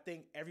 I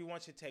think everyone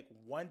should take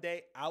one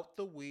day out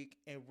the week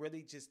and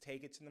really just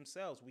take it to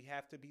themselves. We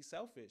have to be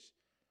selfish.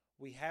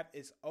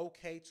 It's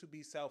okay to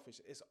be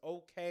selfish. It's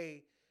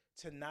okay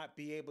to not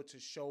be able to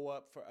show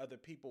up for other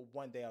people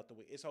one day out the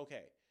week. It's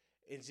okay.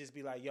 It's just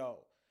be like, yo,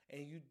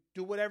 and you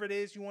do whatever it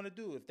is you want to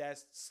do. If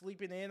that's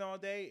sleeping in all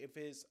day, if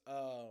it's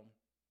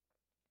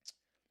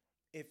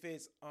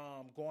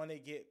going to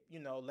get,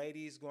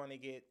 ladies going to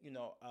get,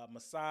 a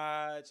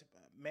massage,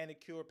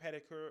 manicure,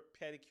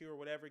 pedicure,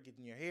 whatever,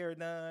 getting your hair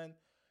done.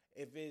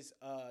 If it's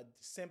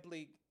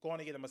simply going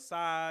to get a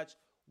massage,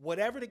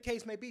 whatever the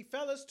case may be,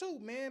 fellas too,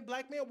 man,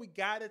 black men, we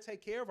got to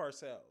take care of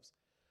ourselves.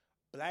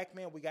 Black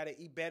men, we got to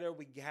eat better.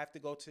 We have to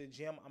go to the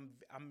gym.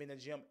 I'm in the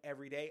gym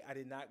every day. I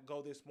did not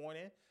go this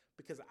morning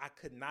because I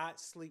could not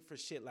sleep for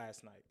shit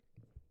last night.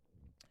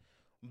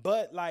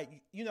 But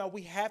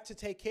we have to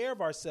take care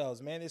of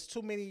ourselves, man. There's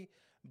too many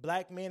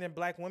black men and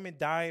black women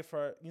dying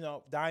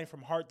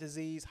from heart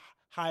disease,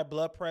 high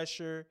blood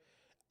pressure,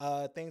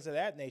 things of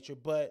that nature.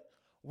 But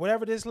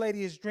whatever this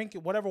lady is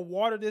drinking, whatever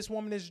water this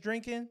woman is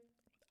drinking,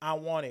 I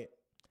want it.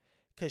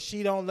 Cause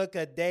she don't look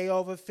a day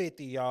over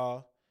 50,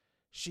 y'all.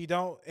 She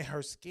don't, and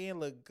her skin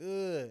look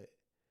good.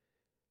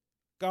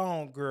 Go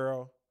on,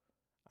 girl.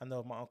 I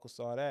know if my uncle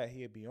saw that,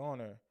 he'd be on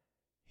her.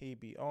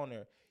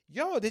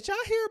 Yo, did y'all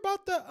hear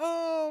about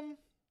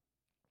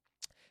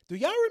do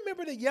y'all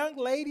remember the young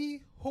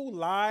lady who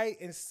lied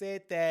and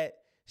said that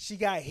she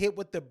got hit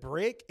with the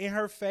brick in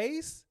her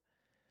face?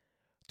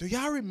 Do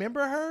y'all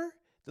remember her?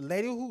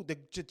 The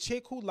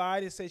chick who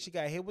lied and said she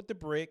got hit with the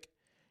brick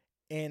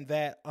and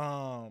that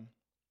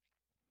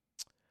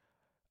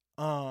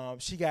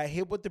she got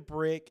hit with the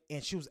brick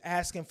and she was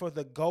asking for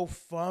the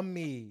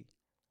GoFundMe.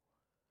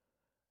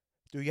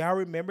 Do y'all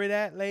remember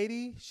that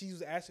lady?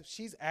 She's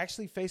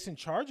actually facing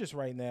charges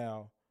right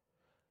now.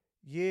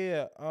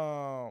 Yeah.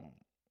 Hold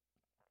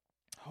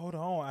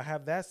on. I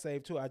have that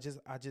saved too. I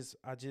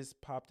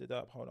just popped it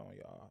up. Hold on,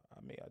 y'all.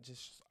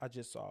 I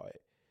just saw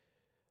it.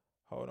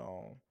 Hold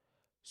on.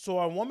 So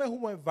a woman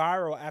who went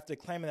viral after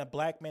claiming a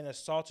black man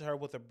assaulted her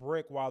with a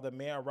brick while the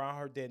man around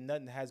her did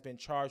nothing has been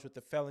charged with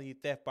the felony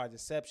theft by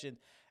deception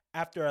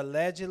after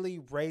allegedly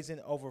raising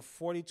over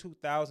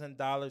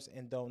 $42,000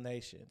 in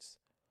donations.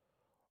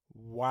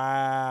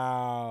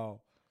 Wow.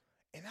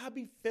 And I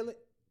be feeling,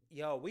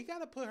 we got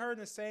to put her in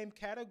the same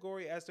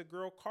category as the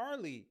girl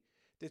Carly,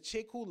 the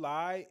chick who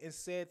lied and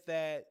said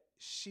that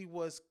she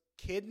was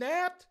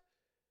kidnapped.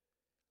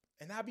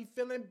 And I be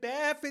feeling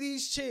bad for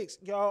these chicks.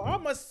 Yo,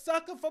 I'm a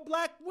sucker for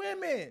black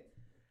women.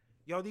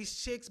 Yo, these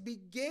chicks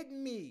be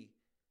getting me.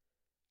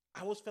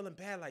 I was feeling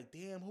bad, like,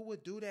 damn, who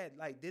would do that?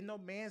 Like, didn't no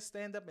man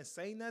stand up and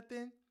say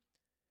nothing?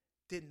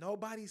 Did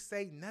nobody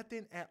say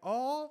nothing at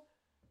all?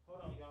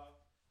 Hold on, y'all.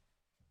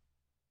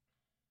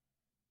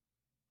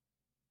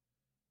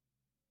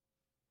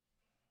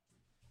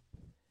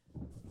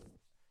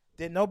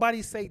 Did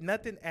nobody say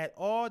nothing at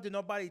all? Did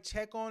nobody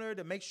check on her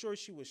to make sure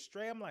she was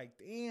straight? I'm like,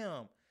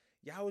 damn.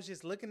 Y'all was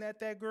just looking at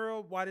that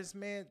girl while this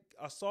man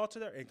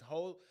assaulted her, and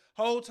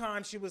whole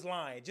time she was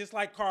lying, just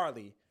like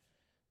Carly.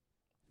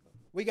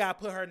 We gotta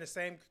put her in the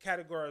same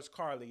category as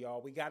Carly,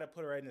 y'all. We gotta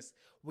put her in this.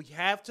 We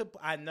have to.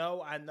 I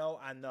know.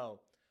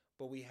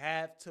 But we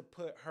have to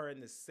put her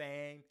in the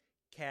same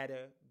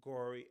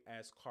category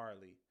as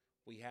Carly.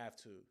 We have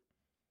to.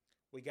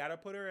 We gotta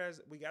put her.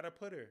 We gotta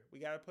put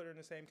her in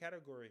the same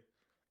category.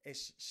 And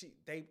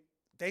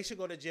they should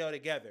go to jail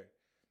together.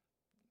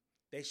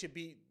 They should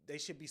be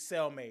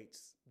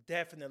cellmates.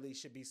 Definitely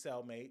should be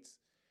cellmates.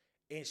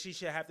 And she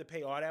should have to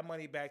pay all that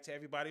money back to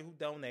everybody who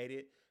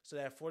donated. So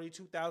that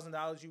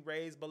 $42,000 you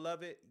raised,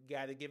 beloved, you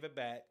got to give it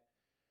back.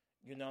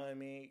 You know what I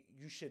mean?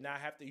 You should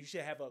not have to. You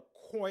should have a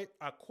court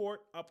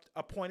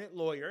appointed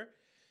lawyer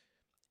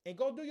and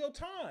go do your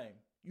time.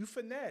 You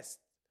finessed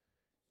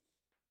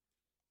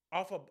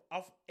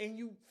and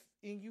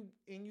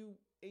you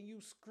and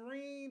you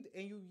screamed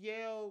and you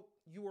yelled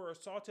you were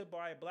assaulted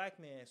by a black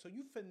man. So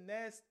you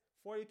finessed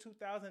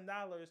 $42,000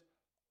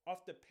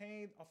 off the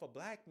pain of a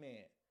black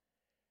man.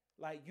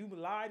 Like you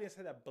lied and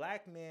said a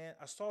black man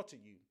assaulted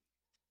you.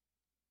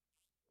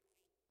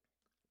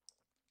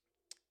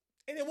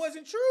 And it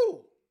wasn't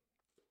true.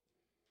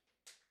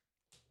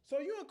 So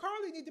you and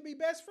Carly need to be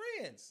best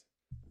friends.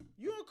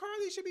 You and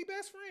Carly should be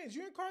best friends.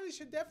 You and Carly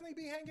should definitely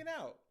be hanging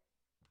out.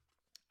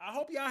 I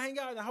hope y'all hang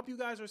out and I hope you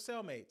guys are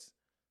cellmates.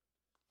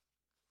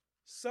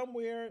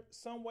 Somewhere,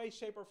 some way,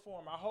 shape, or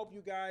form. I hope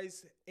you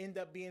guys end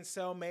up being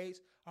cellmates.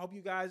 I hope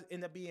you guys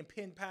end up being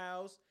pen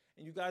pals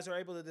and you guys are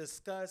able to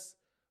discuss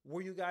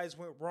where you guys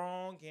went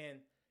wrong and,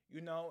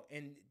 you know,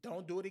 and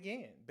don't do it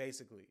again,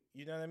 basically.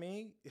 You know what I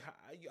mean?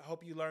 I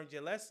hope you learned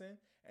your lesson.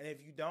 And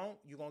if you don't,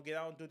 you're going to get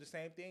out and do the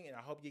same thing. And I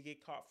hope you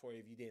get caught for it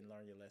if you didn't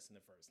learn your lesson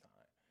the first time.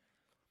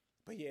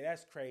 But yeah,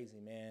 that's crazy,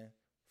 man.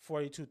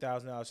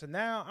 $42,000. So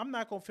now I'm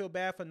not going to feel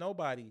bad for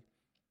nobody.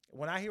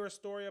 When I hear a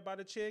story about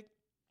a chick,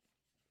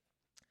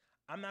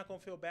 I'm not going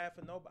to feel bad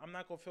for nobody. I'm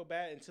not going to feel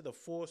bad until the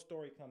full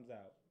story comes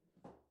out.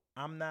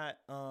 I'm not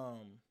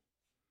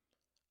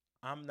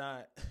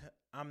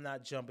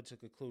jumping to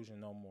conclusion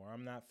no more.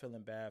 I'm not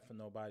feeling bad for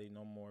nobody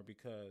no more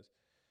because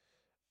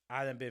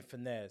I done been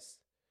finessed.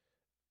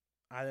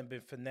 I done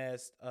been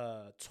finessed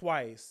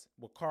twice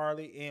with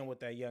Carly and with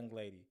that young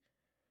lady.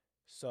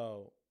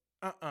 So,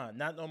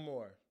 not no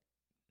more.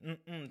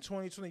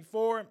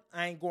 2024,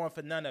 I ain't going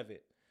for none of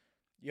it.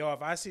 Yo,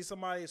 if I see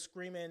somebody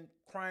screaming,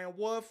 crying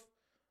wolf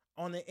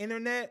on the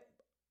internet,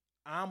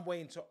 I'm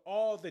waiting till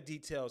all the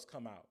details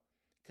come out.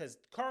 Because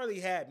Carly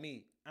had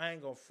me. I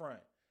ain't gonna front.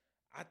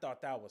 I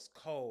thought that was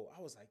cold.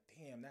 I was like,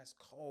 damn, that's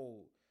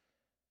cold.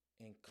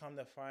 And come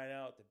to find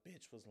out, the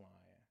bitch was lying.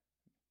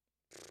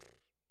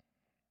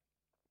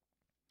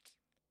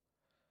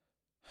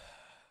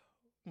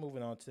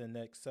 Moving on to the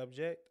next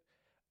subject.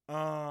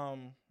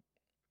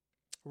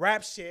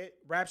 Rap Shit.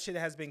 Rap Shit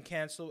has been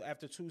canceled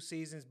after 2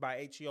 seasons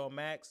by HBO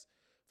Max.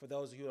 For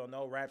those of you who don't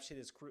know, Rap Shit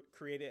is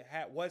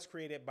was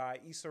created by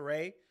Issa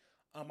Rae.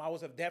 I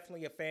was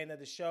definitely a fan of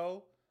the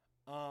show.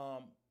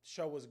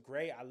 Show was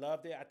great. I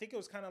loved it. I think it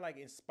was kind of like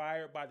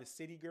inspired by the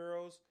City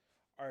Girls,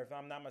 or if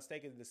I'm not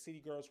mistaken, the City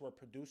Girls were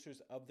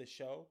producers of the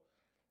show.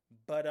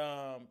 But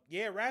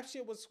yeah, Rap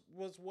Shit was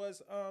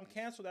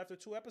canceled after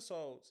 2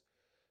 episodes.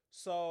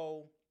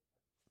 So,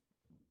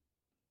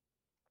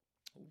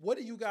 what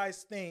do you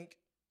guys think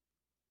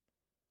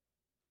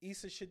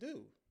Issa should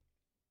do?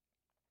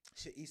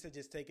 Should Issa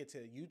just take it to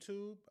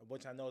YouTube,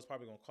 which I know is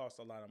probably going to cost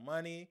a lot of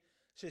money?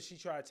 Should she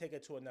try to take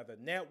it to another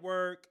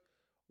network?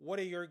 What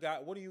are you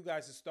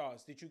guys'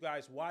 thoughts? Did you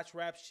guys watch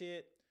Rap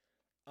Shit?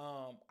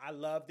 I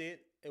loved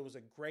it. It was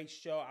a great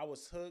show. I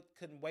was hooked.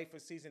 Couldn't wait for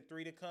season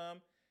 3 to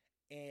come.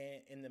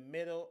 And in the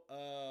middle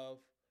of,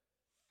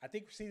 I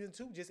think season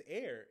 2 just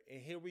aired,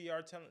 and here we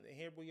are.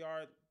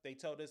 They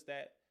told us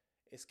that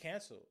it's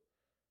canceled,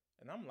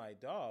 and I'm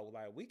like, dog,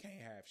 like we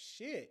can't have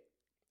shit.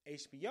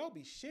 HBO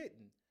be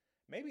shitting.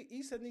 Maybe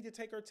Issa need to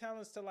take her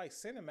talents to like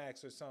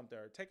Cinemax or something,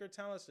 or take her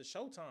talents to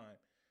Showtime,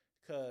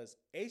 because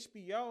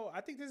HBO.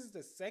 I think this is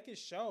the second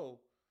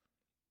show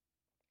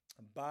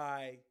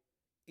by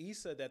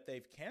Issa that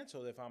they've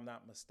canceled, if I'm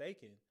not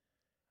mistaken,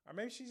 or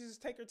maybe she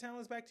just take her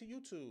talents back to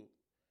YouTube.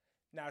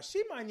 Now,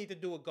 she might need to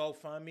do a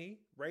GoFundMe,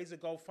 raise a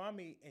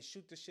GoFundMe, and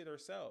shoot the shit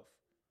herself.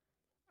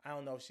 I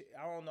don't know.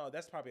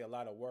 That's probably a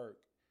lot of work.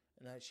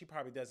 And she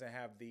probably doesn't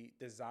have the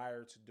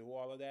desire to do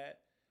all of that.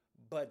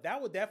 But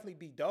that would definitely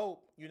be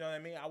dope. You know what I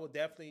mean? I would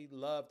definitely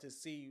love to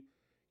see,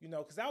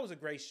 because that was a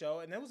great show.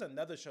 And there was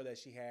another show that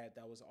she had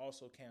that was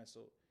also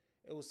canceled.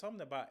 It was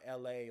something about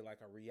LA,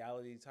 like a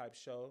reality type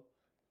show.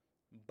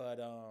 But,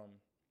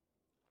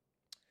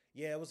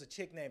 yeah, it was a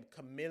chick named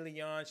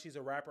Chameleon. She's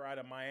a rapper out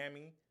of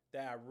Miami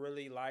that I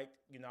really liked.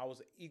 I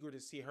was eager to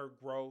see her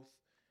growth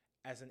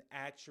as an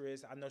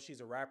actress. I know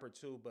she's a rapper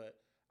too, but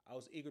I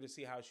was eager to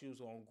see how she was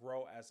going to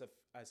grow as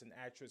an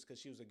actress, because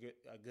she was a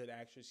good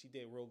actress. She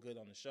did real good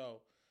on the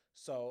show.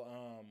 So,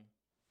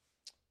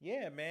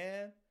 yeah,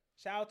 man.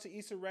 Shout out to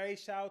Issa Rae.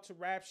 Shout out to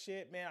Rap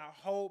Shit, man. I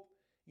hope,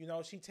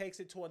 she takes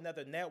it to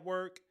another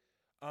network.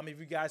 If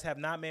you guys have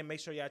not, man, make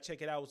sure y'all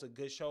check it out. It was a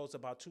good show. It's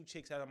about 2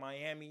 chicks out of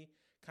Miami,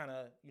 kind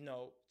of,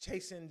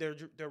 chasing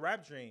their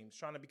rap dreams,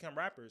 trying to become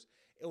rappers.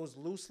 It was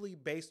loosely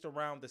based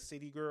around the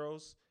City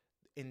Girls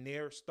in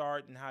their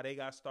start and how they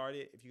got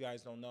started, if you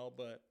guys don't know.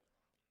 But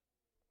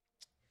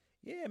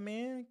yeah,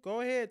 man,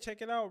 go ahead,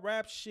 check it out.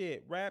 Rap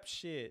Shit.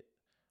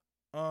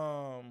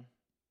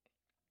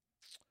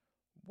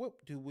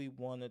 What do we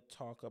want to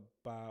talk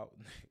about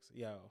next?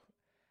 Yo,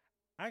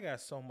 I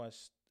got so much.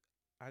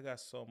 What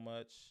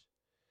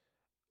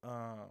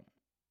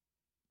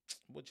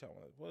y'all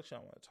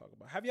want to talk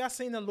about? Have y'all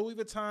seen the Louis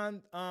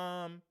Vuitton?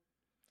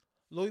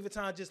 Louis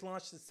Vuitton just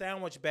launched a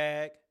sandwich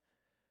bag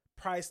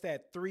priced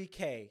at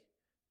 $3,000.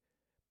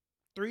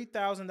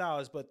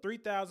 $3,000, but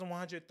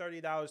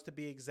 $3,130 to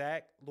be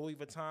exact. Louis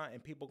Vuitton,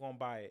 and people gonna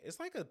buy it. It's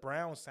like a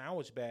brown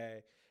sandwich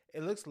bag.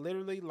 It looks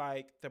literally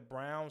like the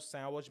brown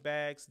sandwich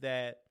bags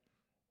that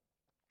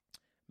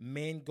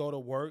men go to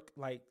work,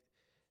 like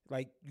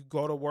you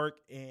go to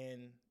work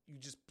and you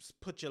just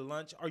put your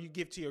lunch, or you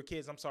give to your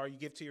kids. I'm sorry, you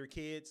give to your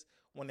kids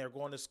when they're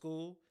going to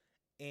school,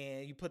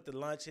 and you put the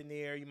lunch in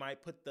there. You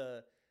might put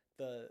the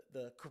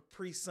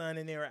Capri Sun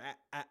in there,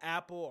 an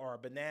apple or a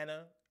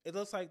banana. It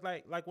looks like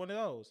one of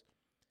those.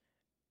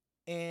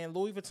 And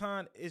Louis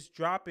Vuitton is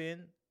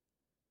dropping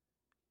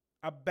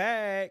a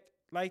bag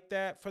like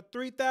that for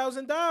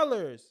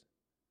 $3,000.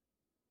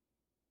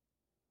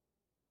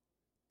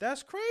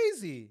 That's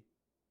crazy.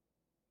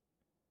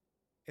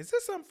 Is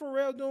this something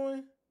Pharrell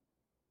doing?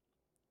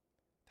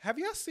 Have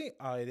y'all seen?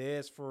 Oh, it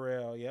is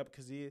Pharrell. Yep,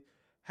 because he.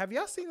 Have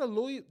y'all seen the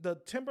Louis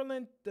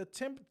Vuitton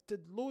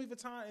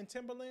and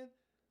Timberland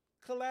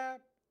collab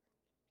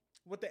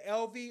with the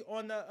LV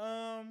on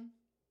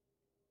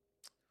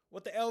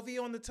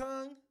the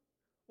tongue?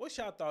 What's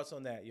y'all thoughts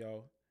on that,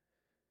 yo?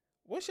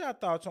 What's y'all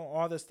thoughts on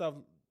all this stuff?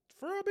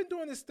 Pharrell been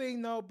doing this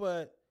thing, though,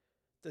 but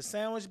the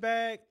sandwich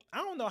bag, I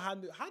don't know how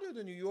do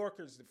the New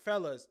Yorkers, the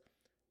fellas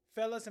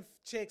and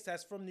chicks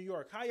that's from New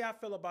York, how y'all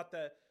feel about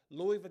the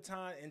Louis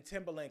Vuitton and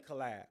Timberland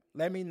collab?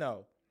 Let me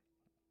know.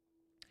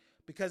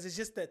 Because it's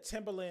just that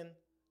Timberland,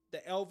 the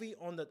LV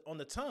on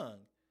the tongue.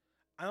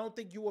 I don't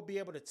think you will be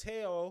able to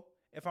tell,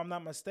 if I'm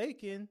not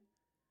mistaken,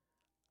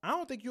 I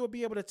don't think you will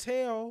be able to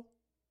tell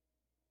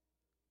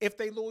if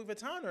they Louis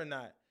Vuitton or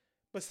not,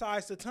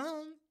 besides the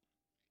tongue.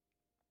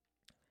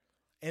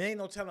 And ain't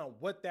no telling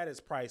what that is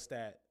priced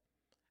at.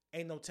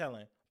 Ain't no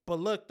telling. But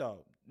look,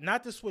 though,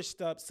 not to switch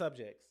up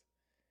subjects.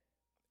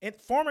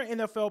 Former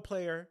NFL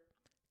player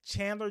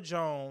Chandler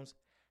Jones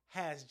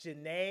has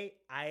Janae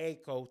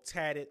Aiko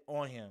tatted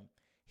on him.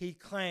 He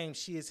claims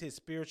she is his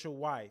spiritual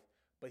wife,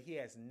 but he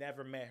has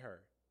never met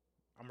her.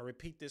 I'm going to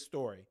repeat this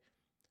story.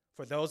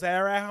 For those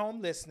that are at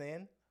home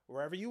listening,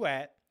 wherever you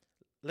at,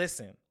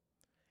 listen.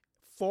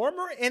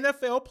 Former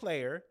NFL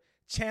player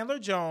Chandler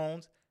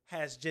Jones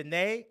has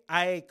Janae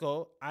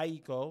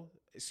Aiko,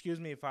 excuse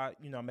me if I,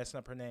 messing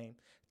up her name,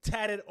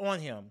 tatted on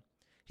him.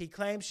 He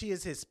claims she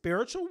is his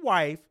spiritual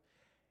wife,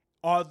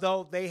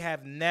 although they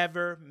have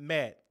never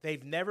met.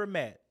 They've never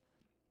met.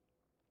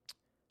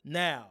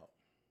 Now,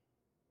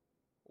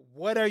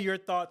 what are your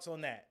thoughts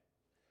on that?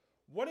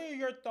 What are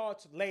your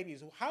thoughts,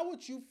 ladies? How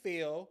would you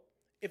feel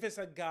if it's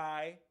a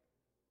guy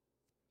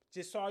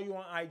just saw you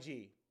on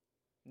IG,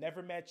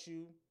 never met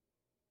you,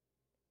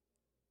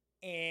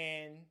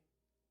 and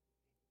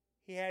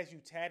he has you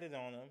tatted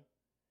on him,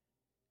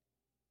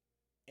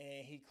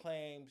 and he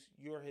claims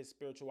you're his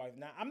spiritual wife?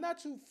 Now, I'm not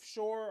too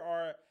sure,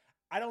 or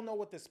I don't know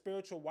what the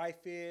spiritual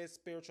wife is,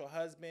 spiritual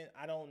husband.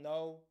 I don't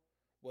know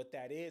what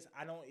that is.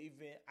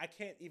 I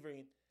can't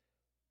even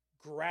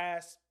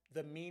grasp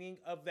the meaning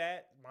of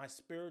that. My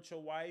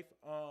spiritual wife.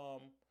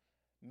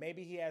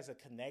 Maybe he has a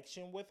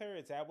connection with her.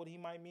 Is that what he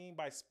might mean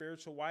by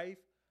spiritual wife?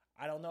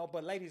 I don't know.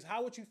 But ladies,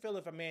 how would you feel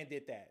if a man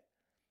did that?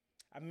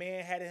 A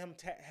man had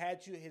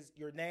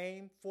your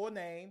full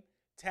name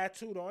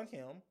tattooed on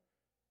him,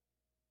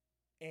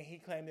 and he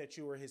claimed that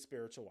you were his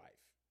spiritual wife.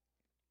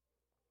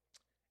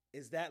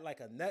 Is that like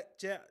a nut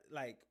job?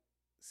 Like,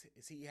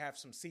 does he have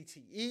some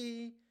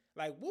CTE?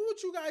 Like, what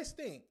would you guys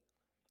think?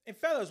 And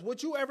fellas,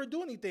 would you ever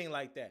do anything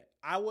like that?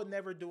 I would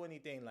never do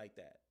anything like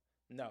that.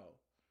 No.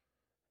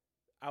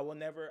 I will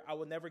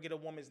never get a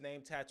woman's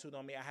name tattooed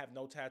on me. I have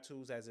no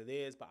tattoos as it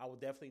is, but I will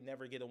definitely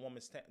never get a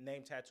woman's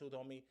name tattooed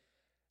on me.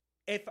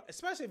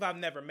 Especially if I've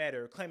never met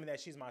her, claiming that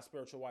she's my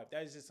spiritual wife.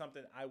 That is just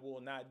something I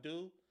will not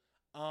do.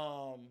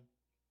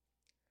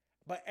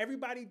 But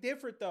everybody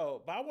different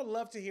though. But I would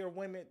love to hear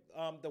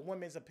the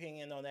women's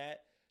opinion on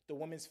that, the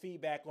women's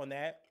feedback on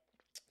that.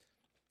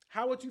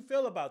 How would you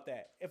feel about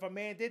that if a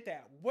man did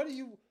that? What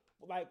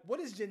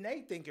is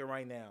Janae thinking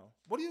right now?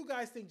 What do you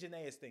guys think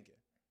Janae is thinking?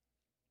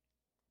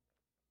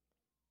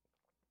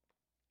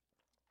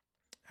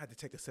 I had to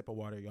take a sip of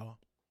water, y'all.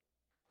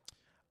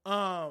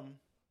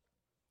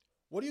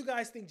 What do you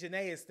guys think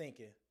Janae is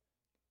thinking?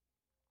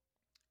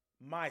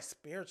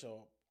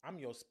 I'm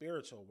your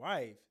spiritual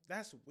wife.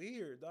 That's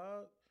weird,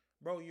 dog.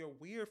 Bro, you're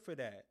weird for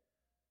that.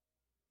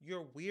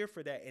 You're weird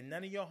for that. And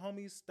none of your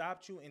homies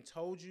stopped you and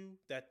told you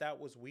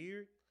that was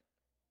weird?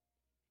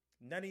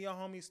 None of your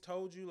homies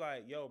told you,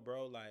 like, yo,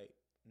 bro, like,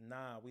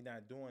 nah, we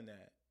not doing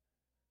that.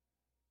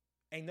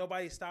 Ain't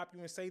nobody stop you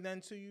and say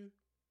nothing to you?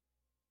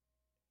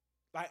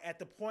 Like,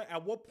 at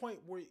what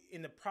point were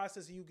in the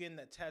process of you getting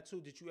that tattoo,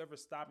 did you ever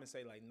stop and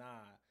say, like, nah?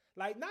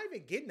 Like, not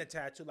even getting a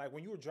tattoo, like,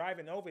 when you were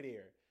driving over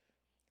there.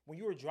 When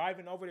you were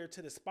driving over there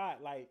to the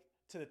spot, like,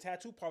 to the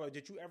tattoo parlor,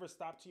 did you ever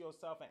stop to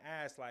yourself and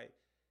ask, like,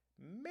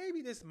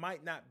 maybe this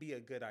might not be a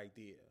good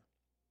idea?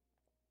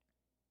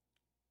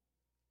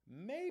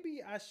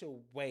 Maybe I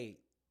should wait.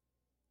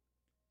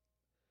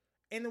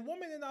 And the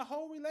woman in the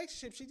whole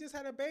relationship, she just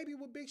had a baby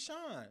with Big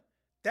Sean.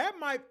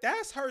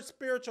 That's her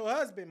spiritual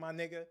husband, my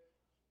nigga.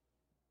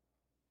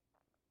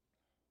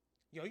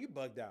 Yo, you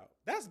bugged out.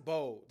 That's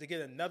bold to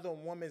get another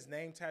woman's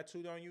name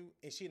tattooed on you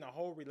and she in a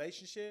whole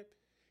relationship.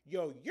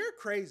 Yo, you're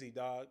crazy,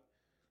 dog.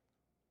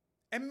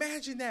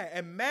 Imagine that.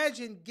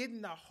 Imagine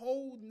getting a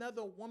whole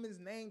nother woman's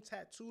name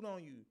tattooed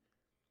on you.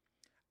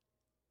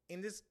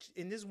 And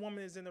this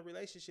woman is in a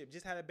relationship,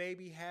 just had a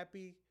baby,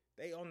 happy.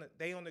 They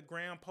on the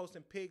ground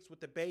posting pics with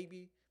the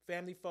baby,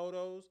 family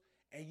photos,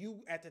 and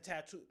you at the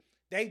tattoo.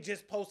 They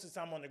just posted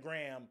something on the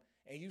gram,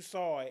 and you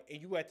saw it,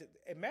 and you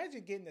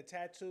imagine getting a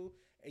tattoo,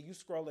 and you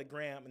scroll the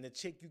gram, and the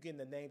chick you getting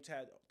the name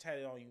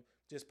tatted on you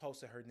just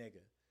posted her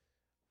nigga.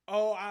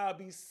 Oh, I'll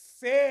be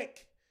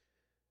sick.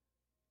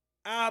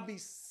 I'll be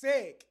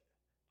sick.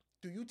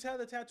 Do you tell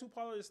the tattoo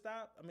parlor to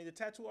stop? I mean, the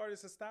tattoo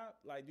artist to stop?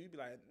 Like, do you be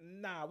like,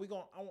 nah,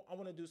 I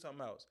want to do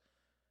something else?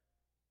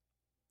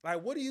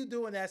 Like, what do you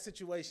do in that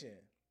situation?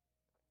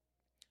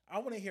 I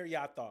want to hear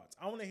y'all thoughts.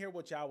 I want to hear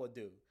what y'all would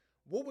do.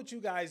 What would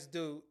you guys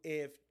do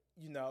if,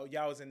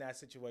 y'all was in that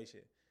situation?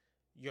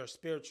 Your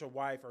spiritual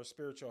wife or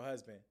spiritual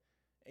husband,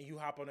 and you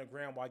hop on the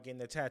gram while getting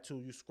the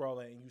tattoo, you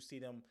scrolling, and you see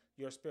them,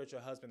 your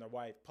spiritual husband or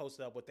wife,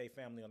 posted up with their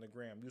family on the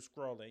gram. You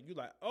scrolling, you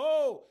like,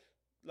 oh,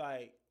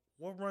 like,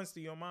 what runs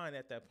through your mind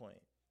at that point?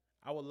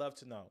 I would love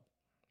to know.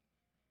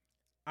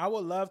 I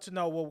would love to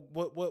know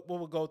what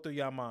would go through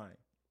your mind.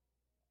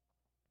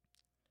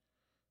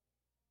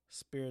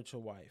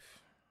 Spiritual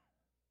wife.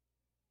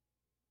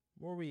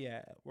 Where we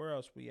at? Where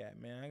else we at,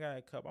 man? I got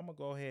a couple. I'm going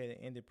to go ahead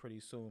and end it pretty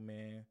soon,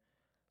 man.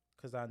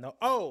 Because I know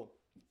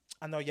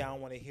y'all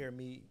don't want to hear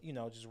me,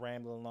 just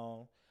rambling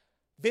along.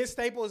 Vince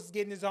Staples is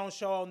getting his own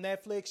show on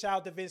Netflix. Shout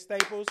out to Vince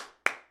Staples.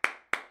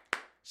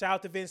 Shout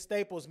out to Vince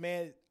Staples,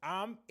 man.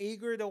 I'm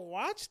eager to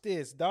watch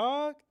this,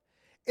 dog.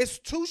 It's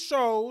 2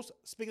 shows.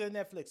 Speaking of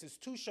Netflix, it's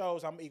 2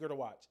 shows I'm eager to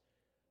watch.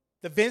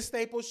 The Vince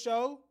Staples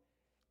show,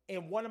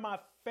 and one of my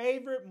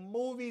favorite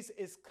movies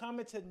is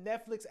coming to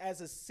Netflix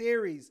as a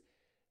series,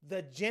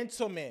 The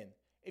Gentleman.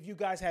 If you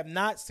guys have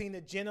not seen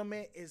The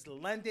Gentleman, it's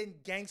London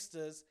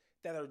gangsters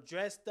that are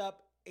dressed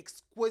up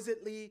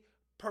exquisitely.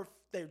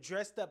 They're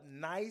dressed up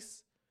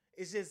nice.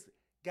 It's just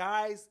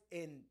guys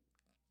in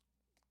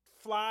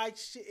fly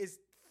shit. It's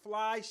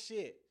fly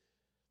shit.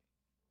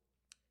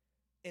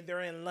 And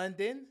they're in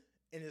London,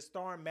 and it's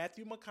starring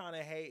Matthew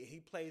McConaughey. He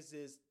plays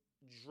this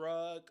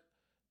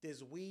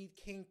weed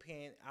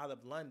kingpin out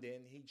of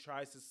London. He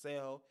tries to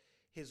sell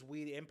his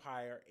weed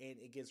empire, and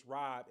it gets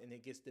robbed, and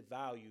it gets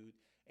devalued.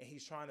 And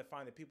he's trying to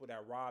find the people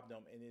that robbed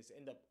him, and it's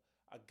end up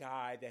a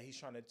guy that he's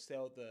trying to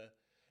sell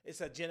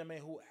it's a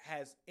gentleman who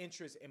has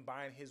interest in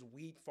buying his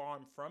weed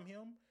farm from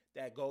him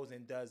that goes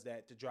and does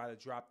that to try to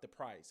drop the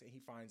price, and he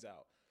finds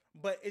out.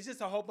 But it's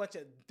just a whole bunch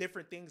of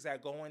different things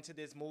that go into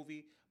this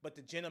movie. But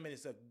The Gentleman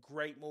is a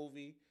great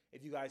movie.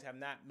 If you guys have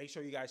not, make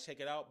sure you guys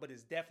check it out. But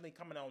it's definitely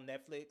coming on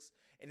Netflix,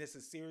 and it's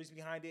a series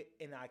behind it,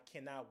 and I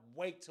cannot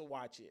wait to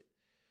watch it.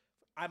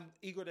 I'm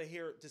eager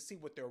to see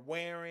what they're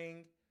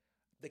wearing,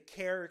 the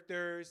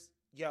characters.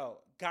 Yo,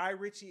 Guy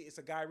Ritchie, it's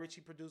a Guy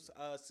Ritchie produced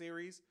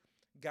series.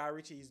 Guy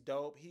Ritchie's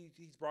dope.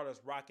 He's brought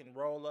us Rock and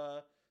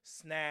Roller,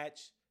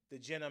 Snatch, The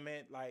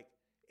Gentleman. Like,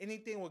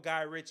 anything with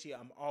Guy Ritchie,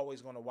 I'm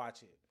always going to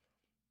watch it.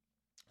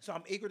 So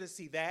I'm eager to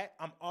see that.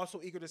 I'm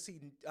also eager to see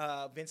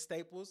Vince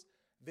Staples.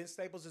 Vince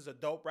Staples is a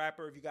dope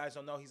rapper. If you guys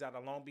don't know, he's out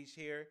of Long Beach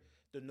here,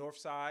 the north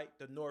side,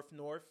 the north.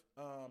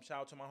 Shout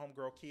out to my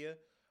homegirl, Kia.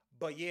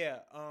 But yeah,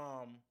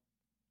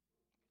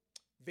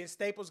 Vince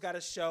Staples got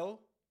a show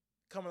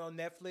coming on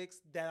Netflix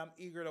that I'm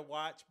eager to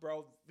watch,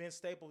 bro. Vince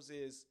Staples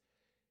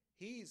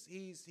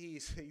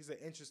he's an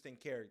interesting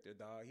character,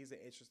 dog.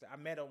 I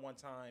met him one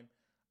time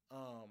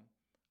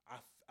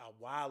a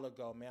while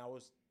ago, man.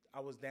 I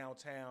was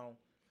downtown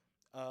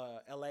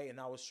LA, and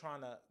I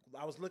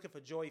was looking for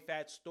Joey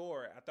Fat's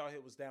store. I thought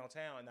it was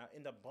downtown, and I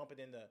ended up bumping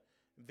into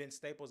Vince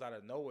Staples out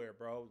of nowhere,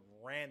 bro,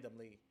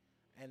 randomly.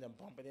 I ended up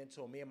bumping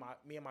into him,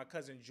 me and my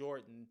cousin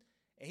Jordan,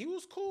 and he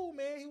was cool,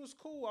 man. He was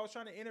cool. I was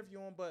trying to interview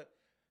him, but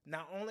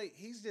not only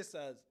he's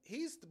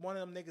one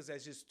of them niggas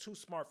that's just too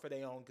smart for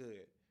their own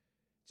good.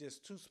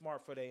 Just too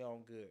smart for their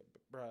own good,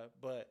 bro.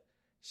 But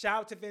shout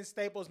out to Vince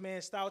Staples,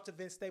 man. Shout out to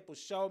Vince Staples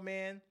show,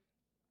 man.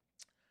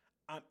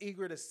 I'm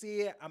eager to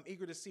see it. I'm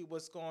eager to see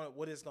what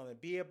it's going to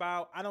be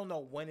about. I don't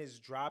know when it's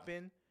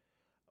dropping,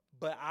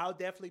 but I'll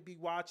definitely be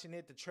watching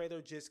it. The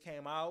trailer just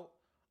came out.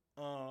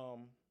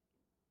 And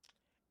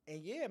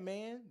yeah,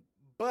 man.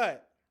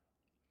 But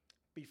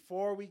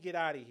before we get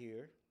out of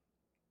here,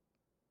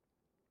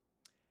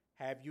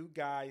 have you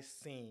guys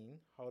seen,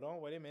 hold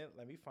on, wait a minute.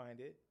 Let me find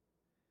it.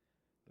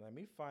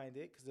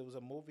 Because there was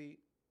a movie.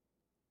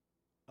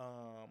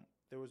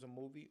 There was a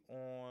movie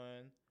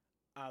on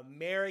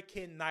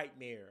American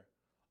Nightmare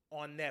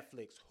on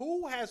Netflix.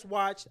 Who has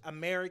watched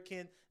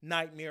American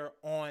Nightmare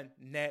on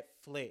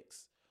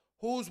Netflix?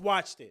 Who's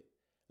watched it?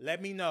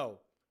 Let me know.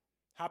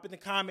 Hop in the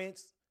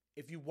comments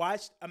if you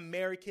watched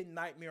American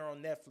Nightmare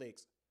on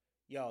Netflix.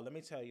 Yo, let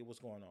me tell you what's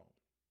going on.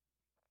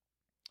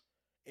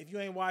 If you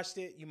ain't watched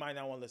it, you might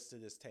not want to listen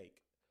to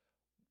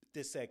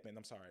this segment.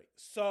 I'm sorry.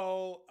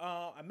 So,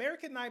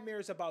 American Nightmare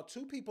is about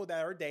 2 people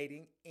that are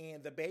dating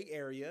in the Bay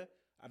Area,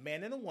 a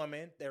man and a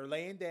woman. They're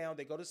laying down.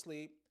 They go to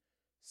sleep.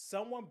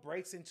 Someone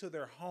breaks into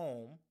their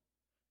home.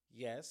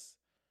 Yes.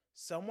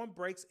 Someone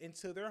breaks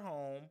into their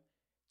home,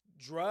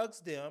 drugs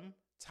them,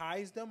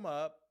 ties them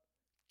up,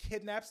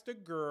 kidnaps the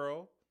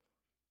girl,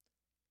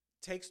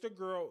 takes the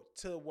girl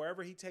to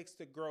wherever he takes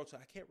the girl to.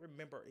 I can't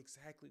remember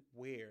exactly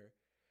where,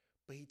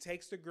 but he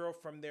takes the girl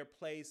from their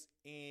place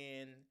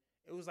in,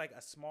 it was like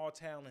a small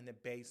town in the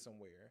Bay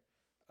somewhere.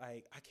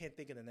 Like, I can't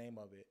think of the name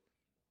of it.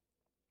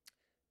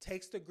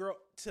 Takes the girl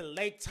to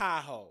Lake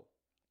Tahoe.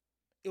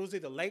 It was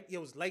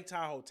Lake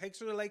Tahoe. Takes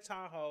her to Lake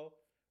Tahoe,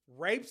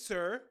 rapes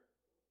her,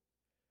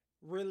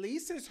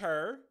 releases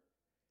her,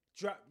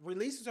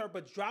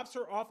 but drops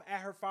her off at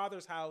her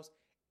father's house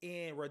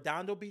in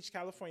Redondo Beach,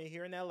 California,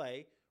 here in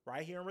LA,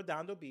 right here in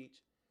Redondo Beach.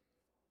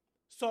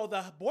 So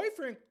the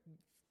boyfriend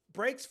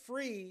breaks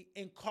free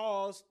and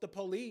calls the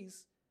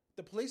police.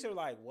 The police are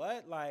like,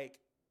 what? Like,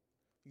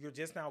 you're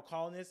just now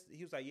calling this?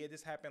 He was like, yeah,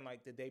 this happened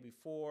like the day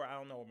before. I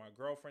don't know where my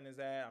girlfriend is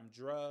at. I'm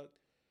drugged.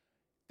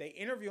 They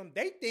interview him.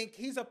 They think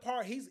he's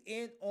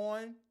in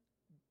on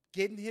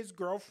getting his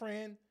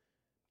girlfriend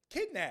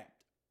kidnapped.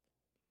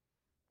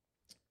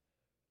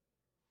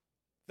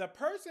 The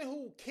person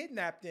who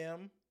kidnapped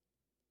him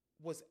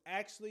was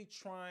actually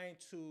trying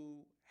to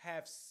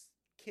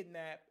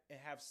kidnap and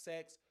have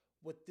sex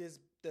with this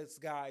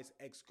guy's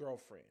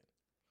ex-girlfriend.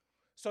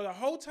 So the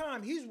whole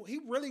time he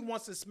really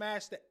wants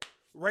to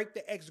rape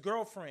the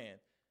ex-girlfriend,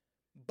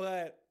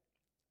 but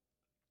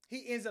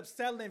he ends up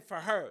settling for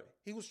her.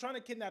 He was trying to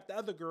kidnap the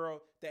other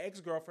girl, the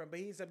ex-girlfriend, but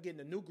he ends up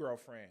getting a new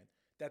girlfriend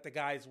that the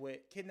guy's with.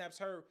 Kidnaps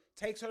her,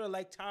 takes her to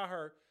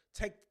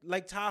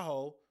Lake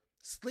Tahoe,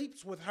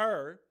 sleeps with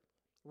her,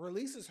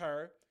 releases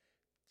her.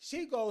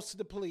 She goes to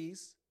the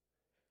police,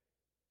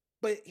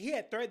 but he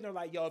had threatened her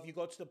like, yo, if you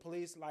go to the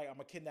police, like, I'm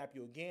going to kidnap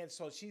you again.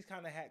 So she's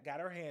kind of got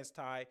her hands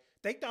tied.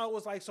 They thought it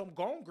was like some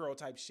Gone Girl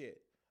type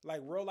shit,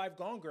 like real life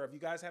Gone Girl. If you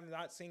guys have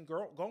not seen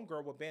Gone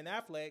Girl with Ben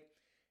Affleck,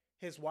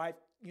 his wife,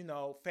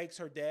 fakes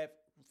her death,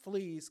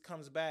 flees,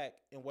 comes back,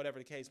 and whatever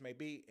the case may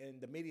be, and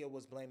the media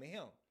was blaming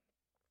him.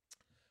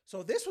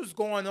 So this was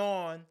going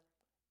on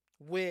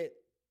with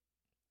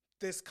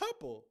this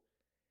couple,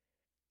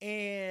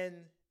 and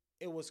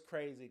it was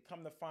crazy.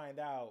 Come to find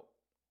out,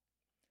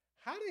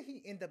 how did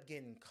he end up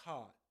getting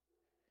caught?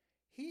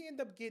 He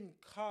ended up getting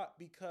caught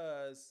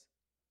because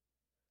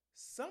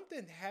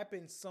something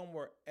happened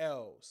somewhere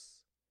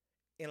else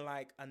in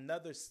like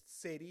another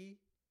city,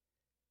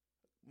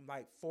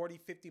 like 40,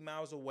 50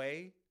 miles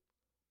away.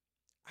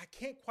 I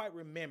can't quite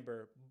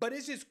remember, but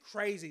it's just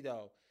crazy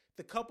though.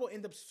 The couple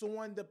end up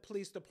suing the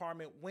police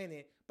department,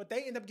 winning, but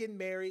they end up getting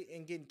married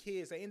and getting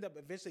kids. They end up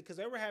eventually, because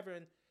they were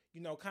having,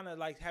 kind of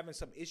like having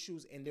some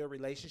issues in their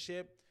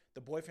relationship.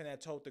 The boyfriend had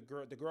told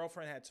the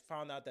girlfriend had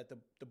found out that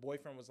the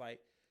boyfriend was like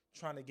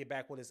trying to get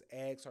back with his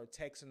ex or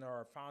texting her,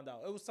 or found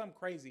out. It was something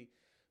crazy.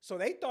 So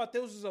they thought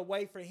this was a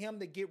way for him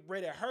to get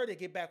rid of her to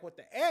get back with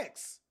the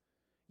ex.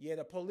 Yeah,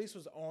 the police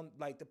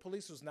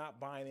was not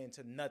buying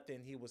into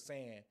nothing he was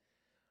saying.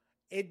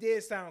 It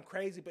did sound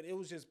crazy, but it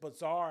was just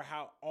bizarre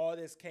how all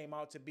this came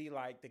out to be.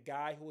 Like, the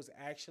guy who was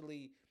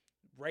actually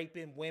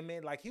raping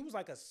women, like, he was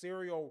like a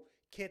serial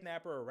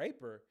kidnapper or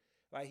raper.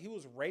 Like, he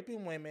was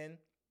raping women,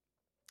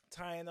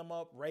 tying them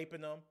up,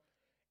 raping them.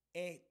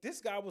 And this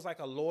guy was like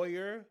a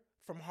lawyer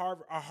from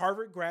Harvard, a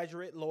Harvard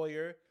graduate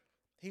lawyer.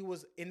 He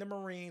was in the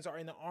Marines or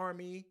in the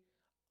Army,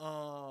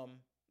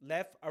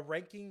 left a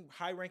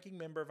high-ranking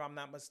member, if I'm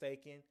not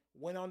mistaken,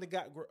 went on to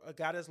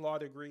got his law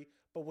degree,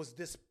 but was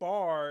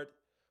disbarred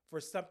for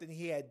something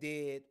he had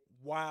did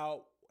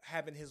while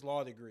having his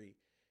law degree.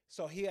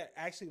 So he had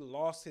actually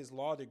lost his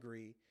law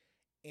degree,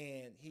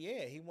 and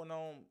he went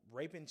on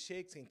raping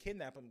chicks and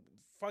kidnapping,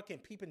 fucking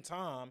Peeping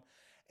Tom.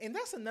 And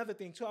that's another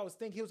thing too. I was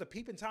thinking he was a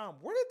Peeping Tom.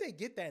 Where did they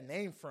get that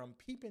name from?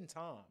 Peeping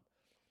Tom.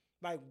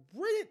 Was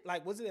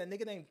it a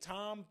nigga named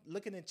Tom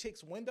looking in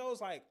chicks'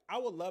 windows? Like, I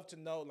would love to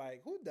know,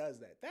 like, who does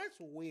that? That's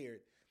weird.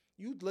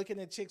 You looking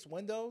in chicks'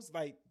 windows?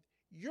 Like,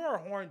 you're a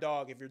horn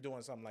dog if you're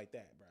doing something like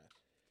that, bro.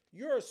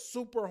 You're a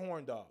super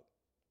horn dog.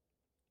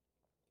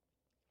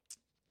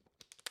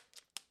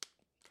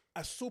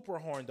 A super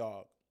horn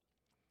dog.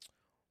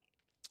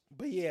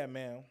 But yeah,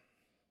 man.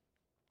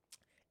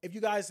 If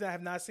you guys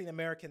have not seen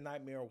American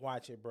Nightmare,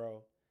 watch it,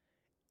 bro.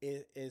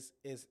 It's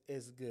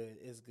good.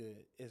 It's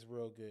good. It's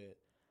real good.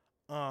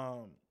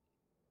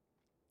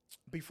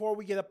 Before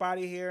we get up out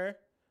of here,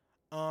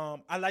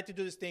 I like to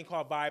do this thing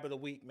called Vibe of the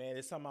Week, man.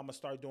 It's something I'm gonna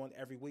start doing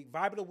every week.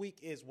 Vibe of the Week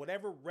is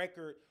whatever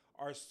record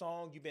or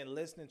song you've been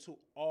listening to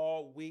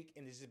all week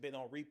and it's just been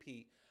on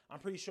repeat. I'm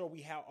pretty sure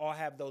we all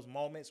have those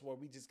moments where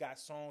we just got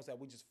songs that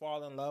we just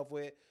fall in love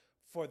with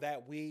for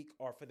that week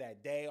or for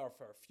that day or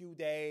for a few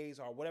days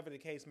or whatever the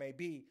case may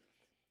be.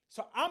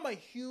 So I'm a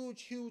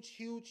huge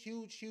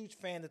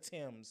fan of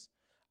Tim's.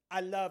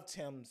 I love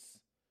Tim's.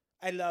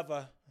 I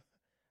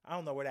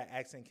don't know where that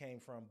accent came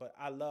from, but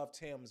I love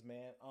Tim's,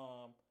 man.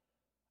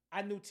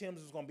 I knew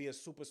Tim's was going to be a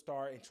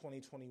superstar in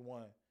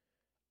 2021.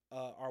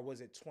 Or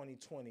was it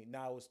 2020?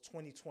 No, it was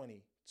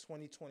 2020.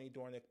 2020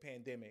 during the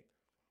pandemic.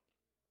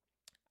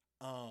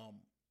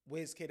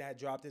 WizKid had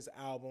dropped his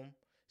album.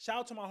 Shout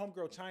out to my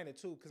homegirl China,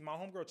 too, because my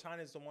homegirl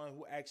China is the one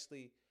who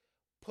actually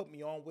put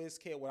me on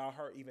WizKid without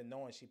her even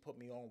knowing she put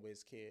me on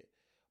WizKid.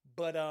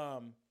 But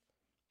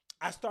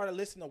I started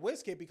listening to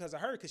WizKid because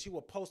of her, because she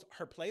would post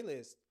her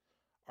playlist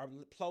or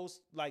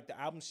post like the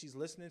album she's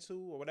listening to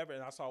or whatever,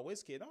 and I saw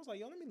Wizkid. And I was like,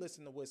 yo, let me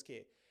listen to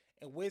Wizkid.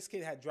 And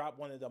Wizkid had dropped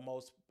one of the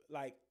most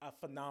like a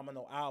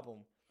phenomenal album.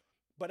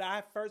 But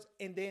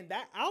and then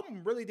that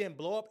album really didn't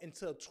blow up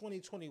until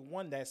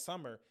 2021 that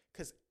summer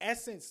because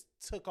Essence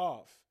took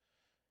off.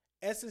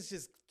 Essence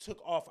just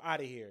took off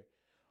out of here.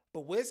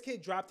 But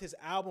Wizkid dropped his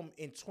album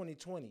in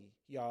 2020,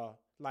 y'all,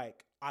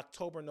 like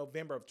October,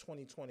 November of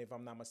 2020, if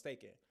I'm not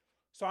mistaken.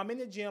 So I'm in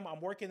the gym, I'm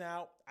working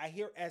out, I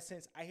hear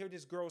Essence, I hear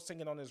this girl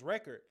singing on this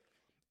record,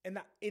 and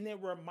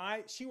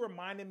she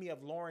reminded me of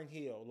Lauryn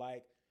Hill.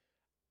 Like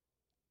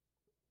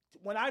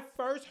when I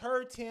first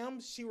heard Tim,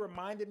 she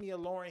reminded me of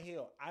Lauryn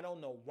Hill. I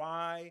don't know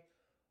why,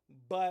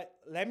 but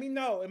let me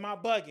know. Am I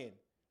bugging?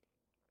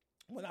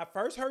 When I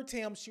first heard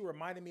Tim, she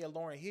reminded me of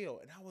Lauryn Hill,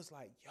 and I was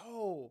like,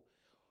 yo,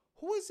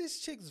 who is this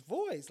chick's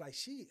voice? Like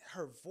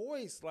her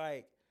voice,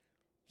 like.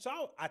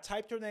 So I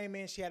typed her name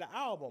in. She had an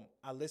album.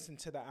 I listened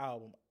to the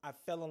album. I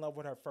fell in love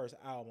with her first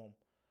album.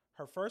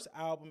 Her first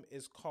album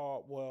is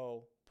called,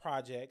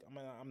 Project.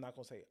 I'm not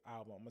gonna say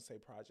album. I'm gonna say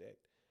Project.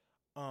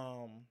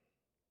 Hold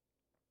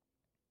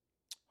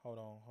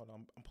on.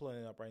 I'm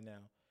pulling it up right now.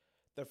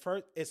 The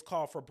first is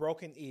called For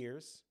Broken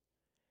Ears,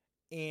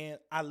 and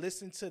I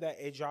listened to that.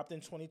 It dropped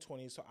in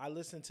 2020, so I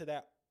listened to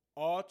that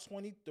I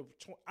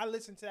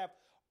listened to that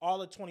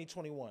all of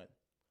 2021.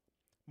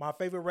 My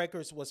favorite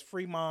records was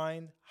Free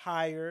Mind,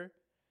 Higher.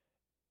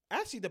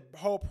 Actually, the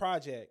whole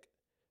project.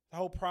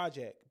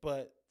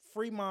 But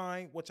Free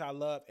Mind, which I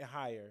love, and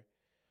Higher.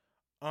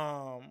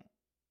 And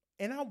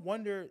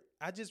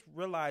I just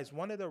realized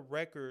one of the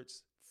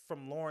records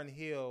from Lauryn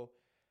Hill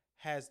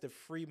has the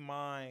Free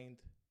Mind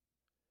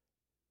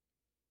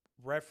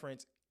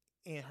reference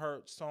in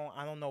her song.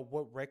 I don't know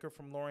what record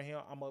from Lauryn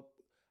Hill.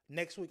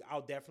 Next week,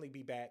 I'll definitely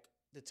be back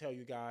to tell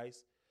you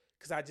guys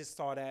because I just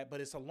saw that.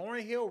 But it's a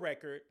Lauryn Hill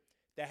record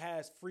that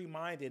has Free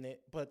Mind in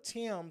it. But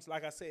Tim's,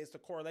 like I said, it's the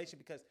correlation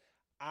because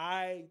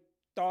I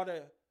thought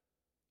of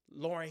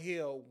Lauryn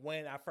Hill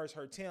when I first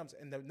heard Tim's,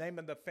 and the name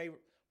of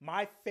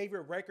my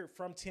favorite record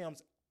from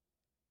Tim's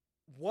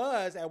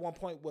at one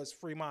point was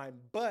Free Mind.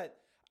 But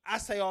I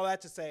say all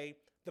that to say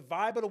the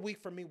vibe of the week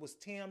for me was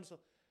Tim's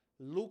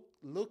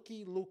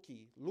Looky.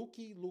 Looku.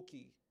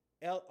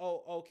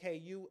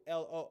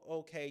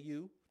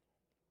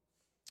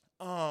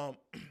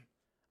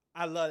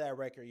 I love that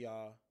record,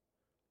 y'all.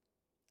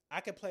 I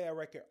can play a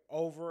record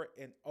over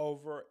and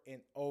over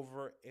and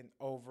over and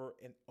over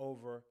and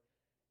over,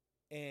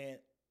 and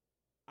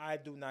I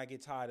do not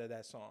get tired of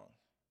that song.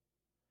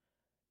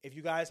 If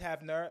you guys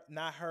have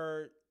not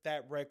heard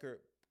that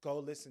record, go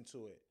listen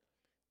to it.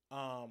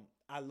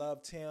 I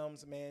love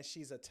Tim's, man.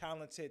 She's a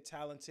talented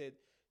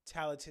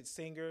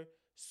singer,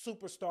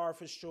 superstar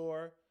for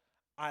sure.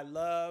 I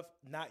love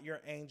Not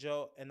Your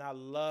Angel, and I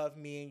love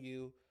Me and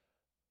You.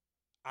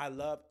 I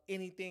love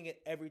anything and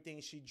everything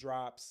she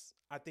drops.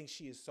 I think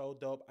she is so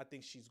dope. I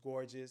think she's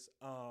gorgeous.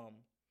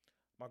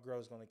 My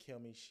girl's gonna kill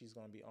me. She's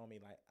gonna be on me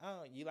like,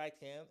 oh, you like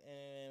Tim?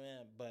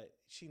 But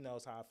she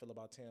knows how I feel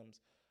about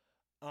Tim's.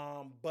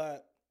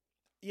 But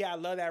yeah, I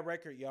love that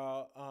record,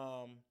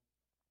 y'all.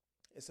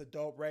 It's a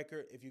dope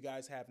record. If you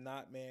guys have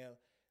not, man,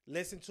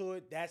 listen to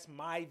it. That's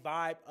my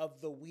vibe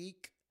of the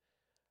week.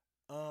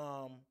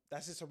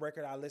 That's just a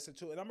record I listen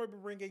to, and I'm gonna be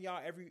bringing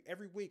y'all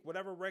every week,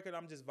 whatever record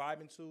I'm just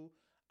vibing to,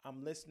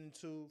 I'm listening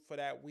to for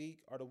that week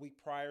or the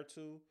week prior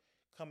to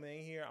coming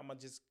in here. I'm gonna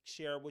just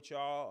share it with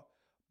y'all.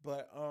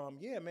 But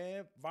yeah,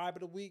 man, vibe of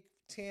the week,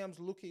 Tim's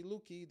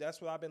Looky. That's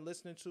what I've been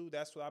listening to.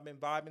 That's what I've been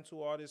vibing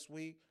to all this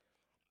week.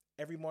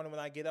 Every morning when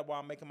I get up while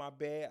I'm making my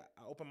bed,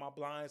 I open my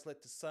blinds,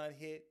 let the sun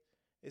hit.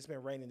 It's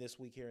been raining this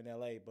week here in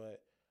LA,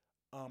 but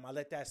I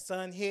let that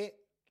sun hit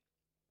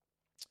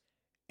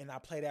and I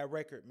play that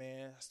record,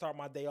 man. I start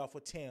my day off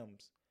with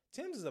Tim's.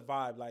 Tim's is a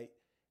vibe. Like,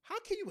 how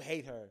can you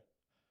hate her?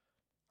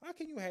 How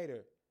can you hate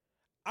her?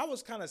 I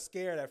was kind of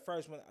scared at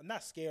first.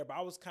 Not scared, but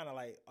I was kind of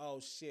like, oh,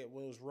 shit.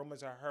 Well, it was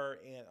rumors of her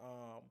and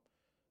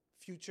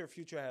Future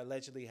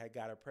allegedly had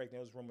got her pregnant.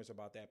 There was rumors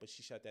about that, but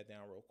she shut that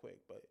down real quick.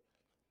 But,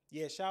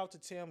 yeah, shout out to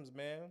Tim's,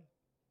 man.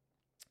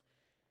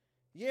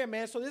 Yeah,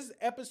 man. So this is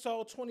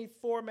episode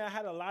 24, man. I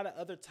had a lot of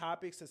other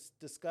topics to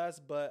discuss,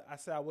 but I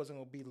said I wasn't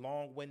going to be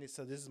long-winded,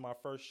 so this is my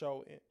first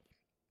show.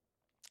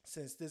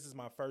 Since this is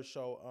my first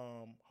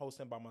show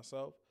hosting by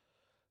myself,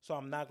 so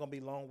I'm not going to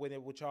be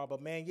long-winded with y'all.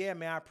 But, man, yeah,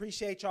 man, I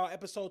appreciate y'all.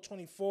 Episode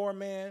 24,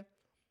 man.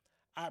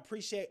 I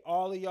appreciate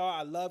all of y'all.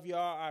 I love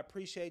y'all. I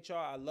appreciate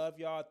y'all. I love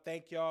y'all.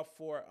 Thank y'all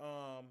for,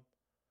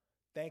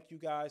 thank you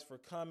guys for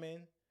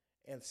coming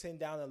and sitting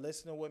down and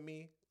listening with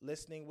me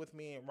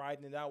and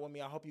riding it out with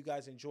me. I hope you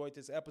guys enjoyed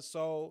this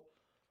episode.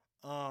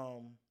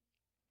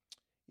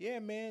 Yeah,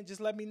 man, just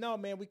let me know,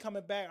 man. We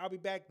coming back. I'll be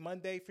back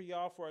Monday for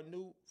y'all for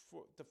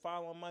the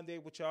following Monday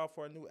with y'all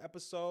for a new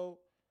episode.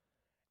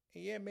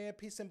 And yeah, man,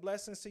 peace and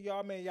blessings to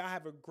y'all, man. Y'all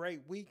have a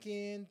great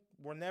weekend.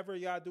 Whenever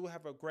y'all do,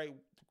 have a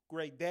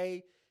great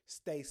day.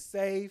 Stay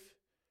safe.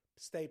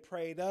 Stay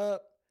prayed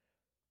up.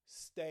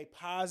 Stay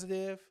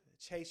positive.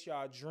 Chase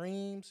y'all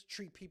dreams.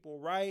 Treat people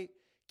right.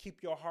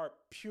 Keep your heart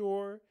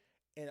pure.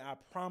 And I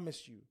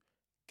promise you,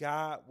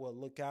 God will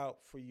look out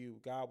for you.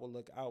 God will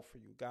look out for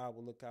you. God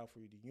will look out for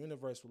you. The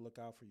universe will look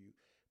out for you.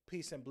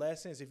 Peace and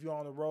blessings. If you're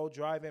on the road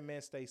driving,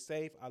 man, stay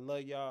safe. I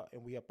love y'all,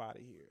 and we up out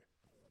of here.